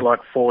going to take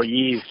 4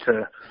 years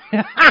to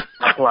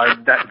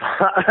upload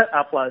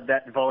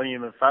that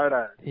volume of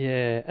photos.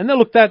 Yeah, and then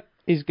look, that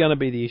is going to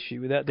be the issue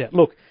without doubt.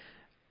 Look,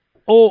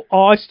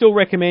 I still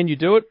recommend you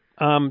do it.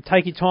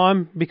 Take your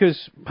time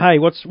because hey,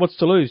 what's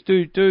to lose?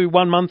 Do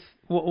 1 month,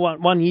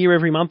 1 year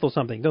every month or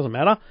something. Doesn't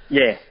matter.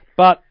 Yeah.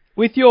 But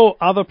with your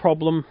other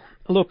problem,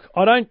 look,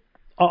 I'm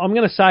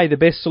going to say the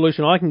best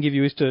solution I can give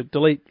you is to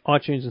delete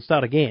iTunes and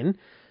start again.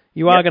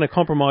 You are going to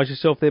compromise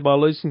yourself there by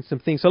losing some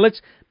things. So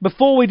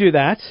before we do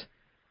that,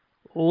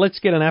 let's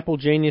get an Apple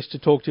genius to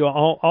talk to you.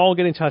 I'll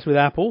get in touch with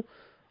Apple.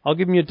 I'll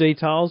give them your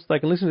details. They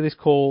can listen to this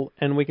call,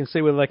 and we can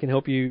see whether they can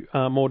help you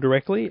more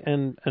directly,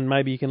 and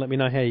maybe you can let me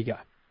know how you go.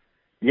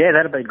 Yeah,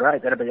 that'd be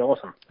great. That'd be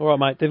awesome. All right,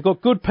 mate. They've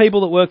got good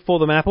people that work for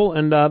them, Apple,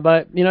 and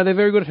they're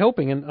very good at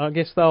helping. And I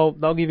guess they'll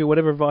give you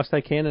whatever advice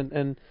they can,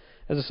 and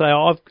as I say,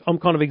 I'm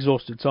kind of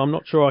exhausted, so I'm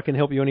not sure I can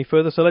help you any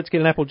further. So let's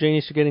get an Apple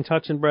genius to get in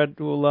touch, and Brad,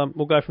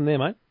 we'll go from there,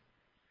 mate.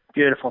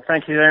 Beautiful.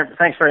 Thank you.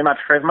 Thanks very much,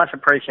 Trev. Much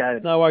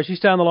appreciated. No worries. You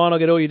stay on the line. I'll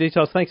get all your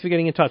details. Thanks for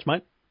getting in touch,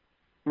 mate.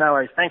 No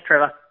worries. Thanks,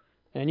 Trevor.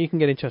 And you can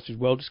get in touch as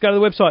well. Just go to the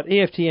website,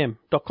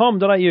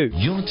 eftm.com.au.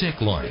 Your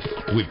Tech Life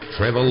with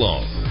Trevor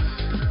Long.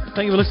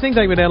 Thank you for listening.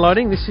 Thank you for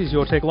downloading. This is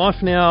Your Tech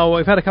Life. Now,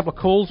 we've had a couple of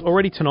calls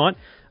already tonight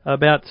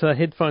about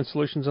headphone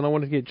solutions, and I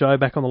wanted to get Jo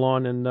back on the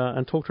line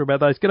and talk to her about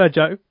those. G'day,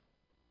 Jo.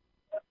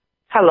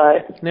 Hello.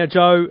 Now,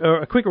 Jo,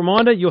 a quick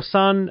reminder, your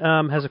son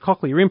has a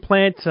cochlear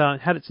implant,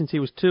 had it since he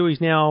was 2,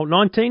 he's now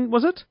 19,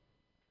 was it?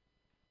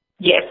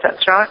 Yes,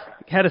 that's right.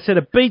 Had a set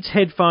of Beats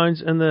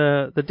headphones, and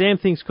the damn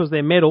things, because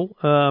they're metal,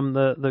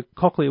 the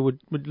cochlea would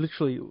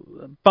literally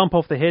bump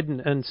off the head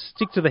and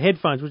stick to the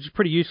headphones, which is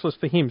pretty useless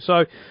for him.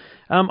 So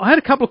I had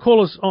a couple of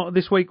callers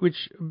this week,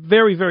 which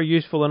very, very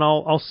useful, and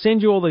I'll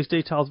send you all these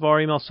details via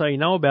email so you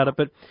know about it.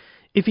 But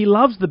if he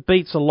loves the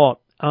Beats a lot,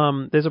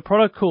 there's a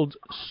product called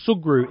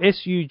Sugru,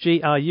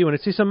 S-U-G-R-U, and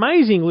it's this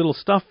amazing little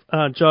stuff,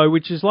 Jo,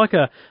 which is like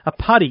a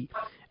putty.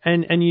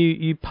 And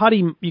you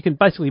putty, you can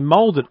basically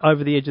mould it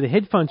over the edge of the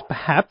headphones,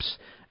 perhaps,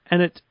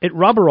 and it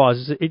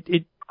rubberizes it.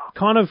 It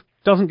kind of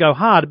doesn't go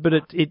hard, but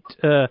it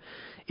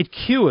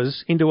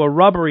cures into a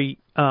rubbery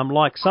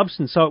like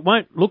substance, so it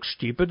won't look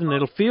stupid and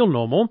it'll feel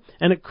normal,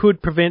 and it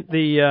could prevent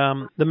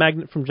the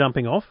magnet from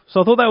jumping off.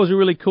 So I thought that was a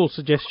really cool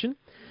suggestion.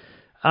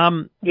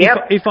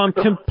 If I'm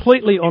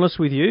completely honest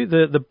with you,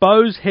 the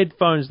Bose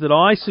headphones that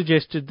I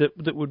suggested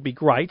that would be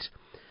great,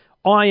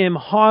 I am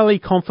highly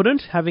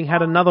confident, having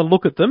had another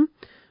look at them,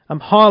 I'm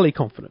highly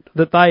confident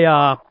that they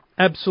are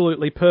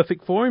absolutely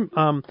perfect for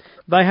him.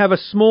 They have a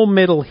small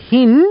metal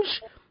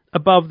hinge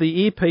above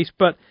the earpiece,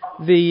 but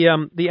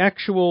the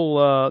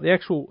actual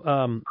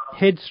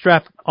head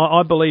strap,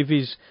 I believe,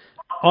 is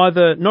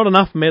either not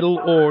enough metal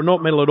or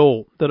not metal at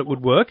all that it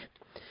would work.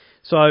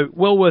 So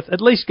well worth at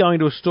least going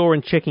to a store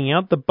and checking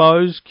out the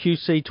Bose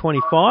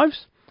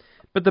QC25s.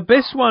 But the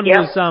best one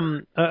was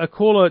a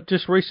caller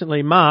just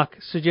recently, Mark,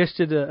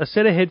 suggested a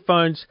set of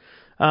headphones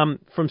from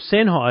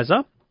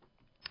Sennheiser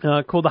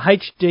called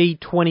the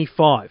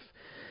HD25.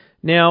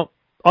 Now,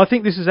 I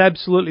think this is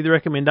absolutely the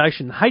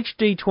recommendation.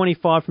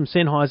 HD25 from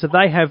Sennheiser,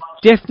 they have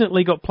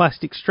definitely got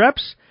plastic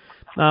straps.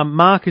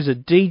 Mark is a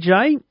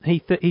DJ.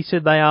 He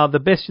said they are the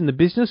best in the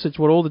business. It's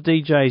what all the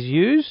DJs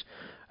use.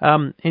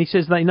 And he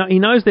says he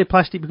knows they're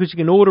plastic because you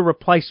can order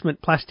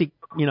replacement plastic,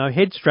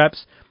 head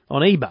straps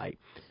on eBay.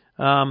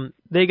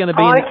 They're going to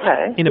be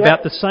in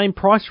about the same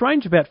price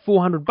range, about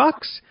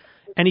 $400.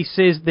 And he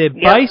says their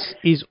bass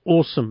is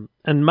awesome.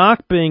 And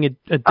Mark, being a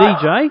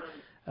DJ,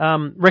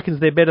 reckons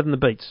they're better than the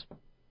Beats.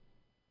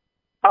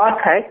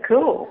 Okay,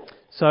 cool.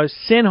 So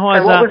Sennheiser...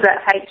 So what was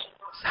that?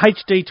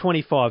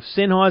 HD25.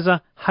 Sennheiser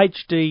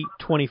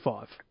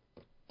HD25.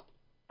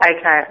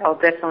 Okay, I'll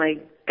definitely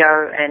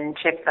go and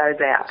check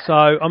those out. So,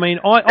 I mean,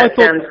 I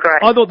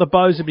thought the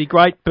Bose would be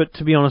great, but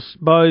to be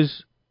honest,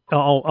 Bose...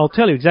 I'll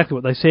tell you exactly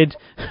what they said.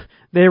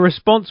 Their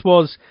response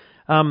was,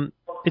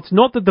 it's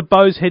not that the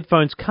Bose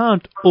headphones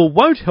can't or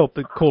won't help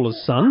the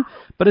caller's son,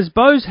 but as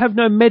Bose have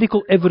no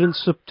medical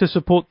evidence to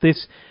support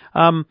this,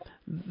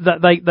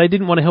 that they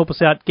didn't want to help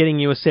us out getting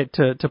you a set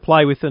to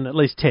play with and at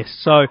least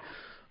test. So,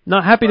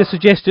 not happy to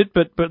suggest it,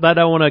 but they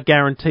don't want to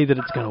guarantee that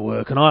it's going to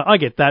work, and I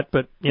get that,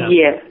 but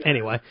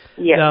anyway.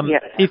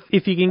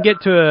 If you can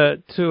get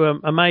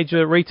to a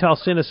major retail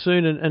centre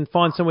soon and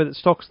find somewhere that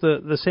stocks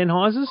the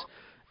Sennheisers,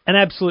 an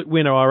absolute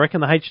winner, I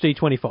reckon, the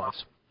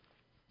HD25s.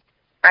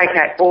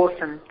 Okay,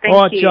 awesome. Thank you.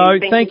 All right, Jo,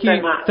 thank you.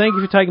 So much. Thank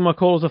you for taking my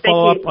call as a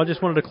follow-up. I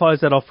just wanted to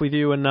close that off with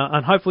you, and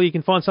hopefully you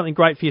can find something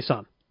great for your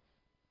son.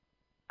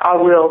 I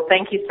will.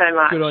 Thank you so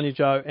much. Good on you,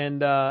 Jo,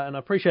 and I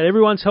appreciate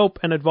everyone's help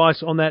and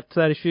advice on that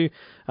issue.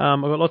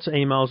 I've got lots of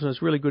emails, and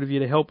it's really good of you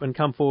to help and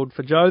come forward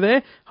for Jo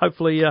there.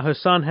 Hopefully her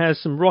son has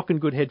some rockin'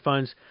 good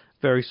headphones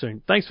very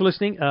soon. Thanks for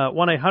listening.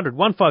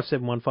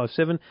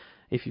 1-800-157-157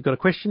 if you've got a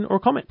question or a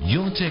comment.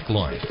 Your Tech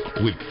Life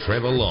with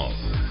Trevor Long.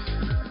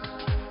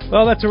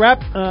 Well, that's a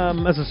wrap.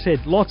 As I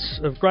said, lots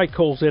of great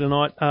calls there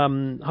tonight.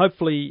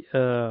 Hopefully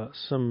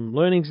some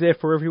learnings there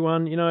for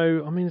everyone.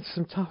 It's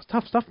some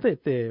tough stuff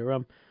there.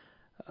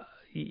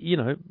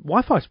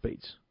 Wi-Fi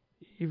speeds.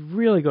 You've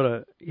really got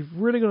to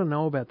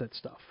know about that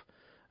stuff.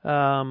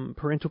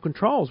 Parental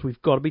controls.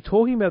 We've got to be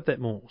talking about that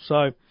more.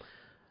 So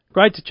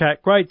great to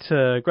chat. Great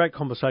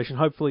conversation.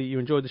 Hopefully you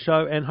enjoyed the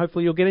show, and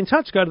hopefully you'll get in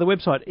touch. Go to the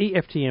website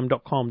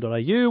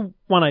eftm.com.au,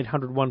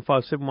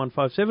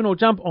 1-800-157-157, or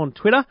jump on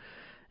Twitter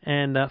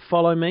and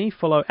follow me.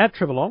 Follow at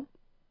Trevor Long.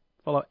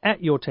 Follow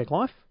at Your Tech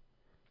Life.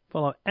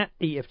 Follow at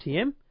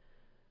EFTM,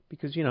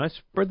 because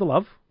spread the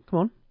love. Come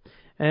on,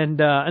 and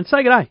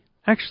say good day.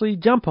 Actually,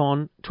 jump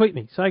on, tweet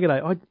me, say good day.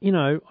 I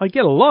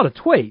get a lot of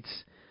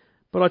tweets,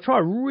 but I try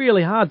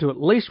really hard to at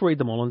least read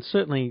them all, and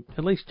certainly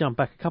at least jump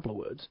back a couple of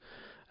words.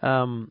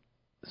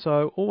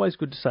 So always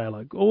good to say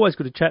hello, always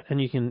good to chat,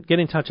 and you can get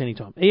in touch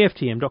anytime.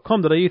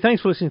 EFTM.com.au.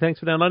 Thanks for listening, thanks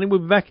for downloading.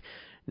 We'll be back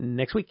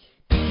next week.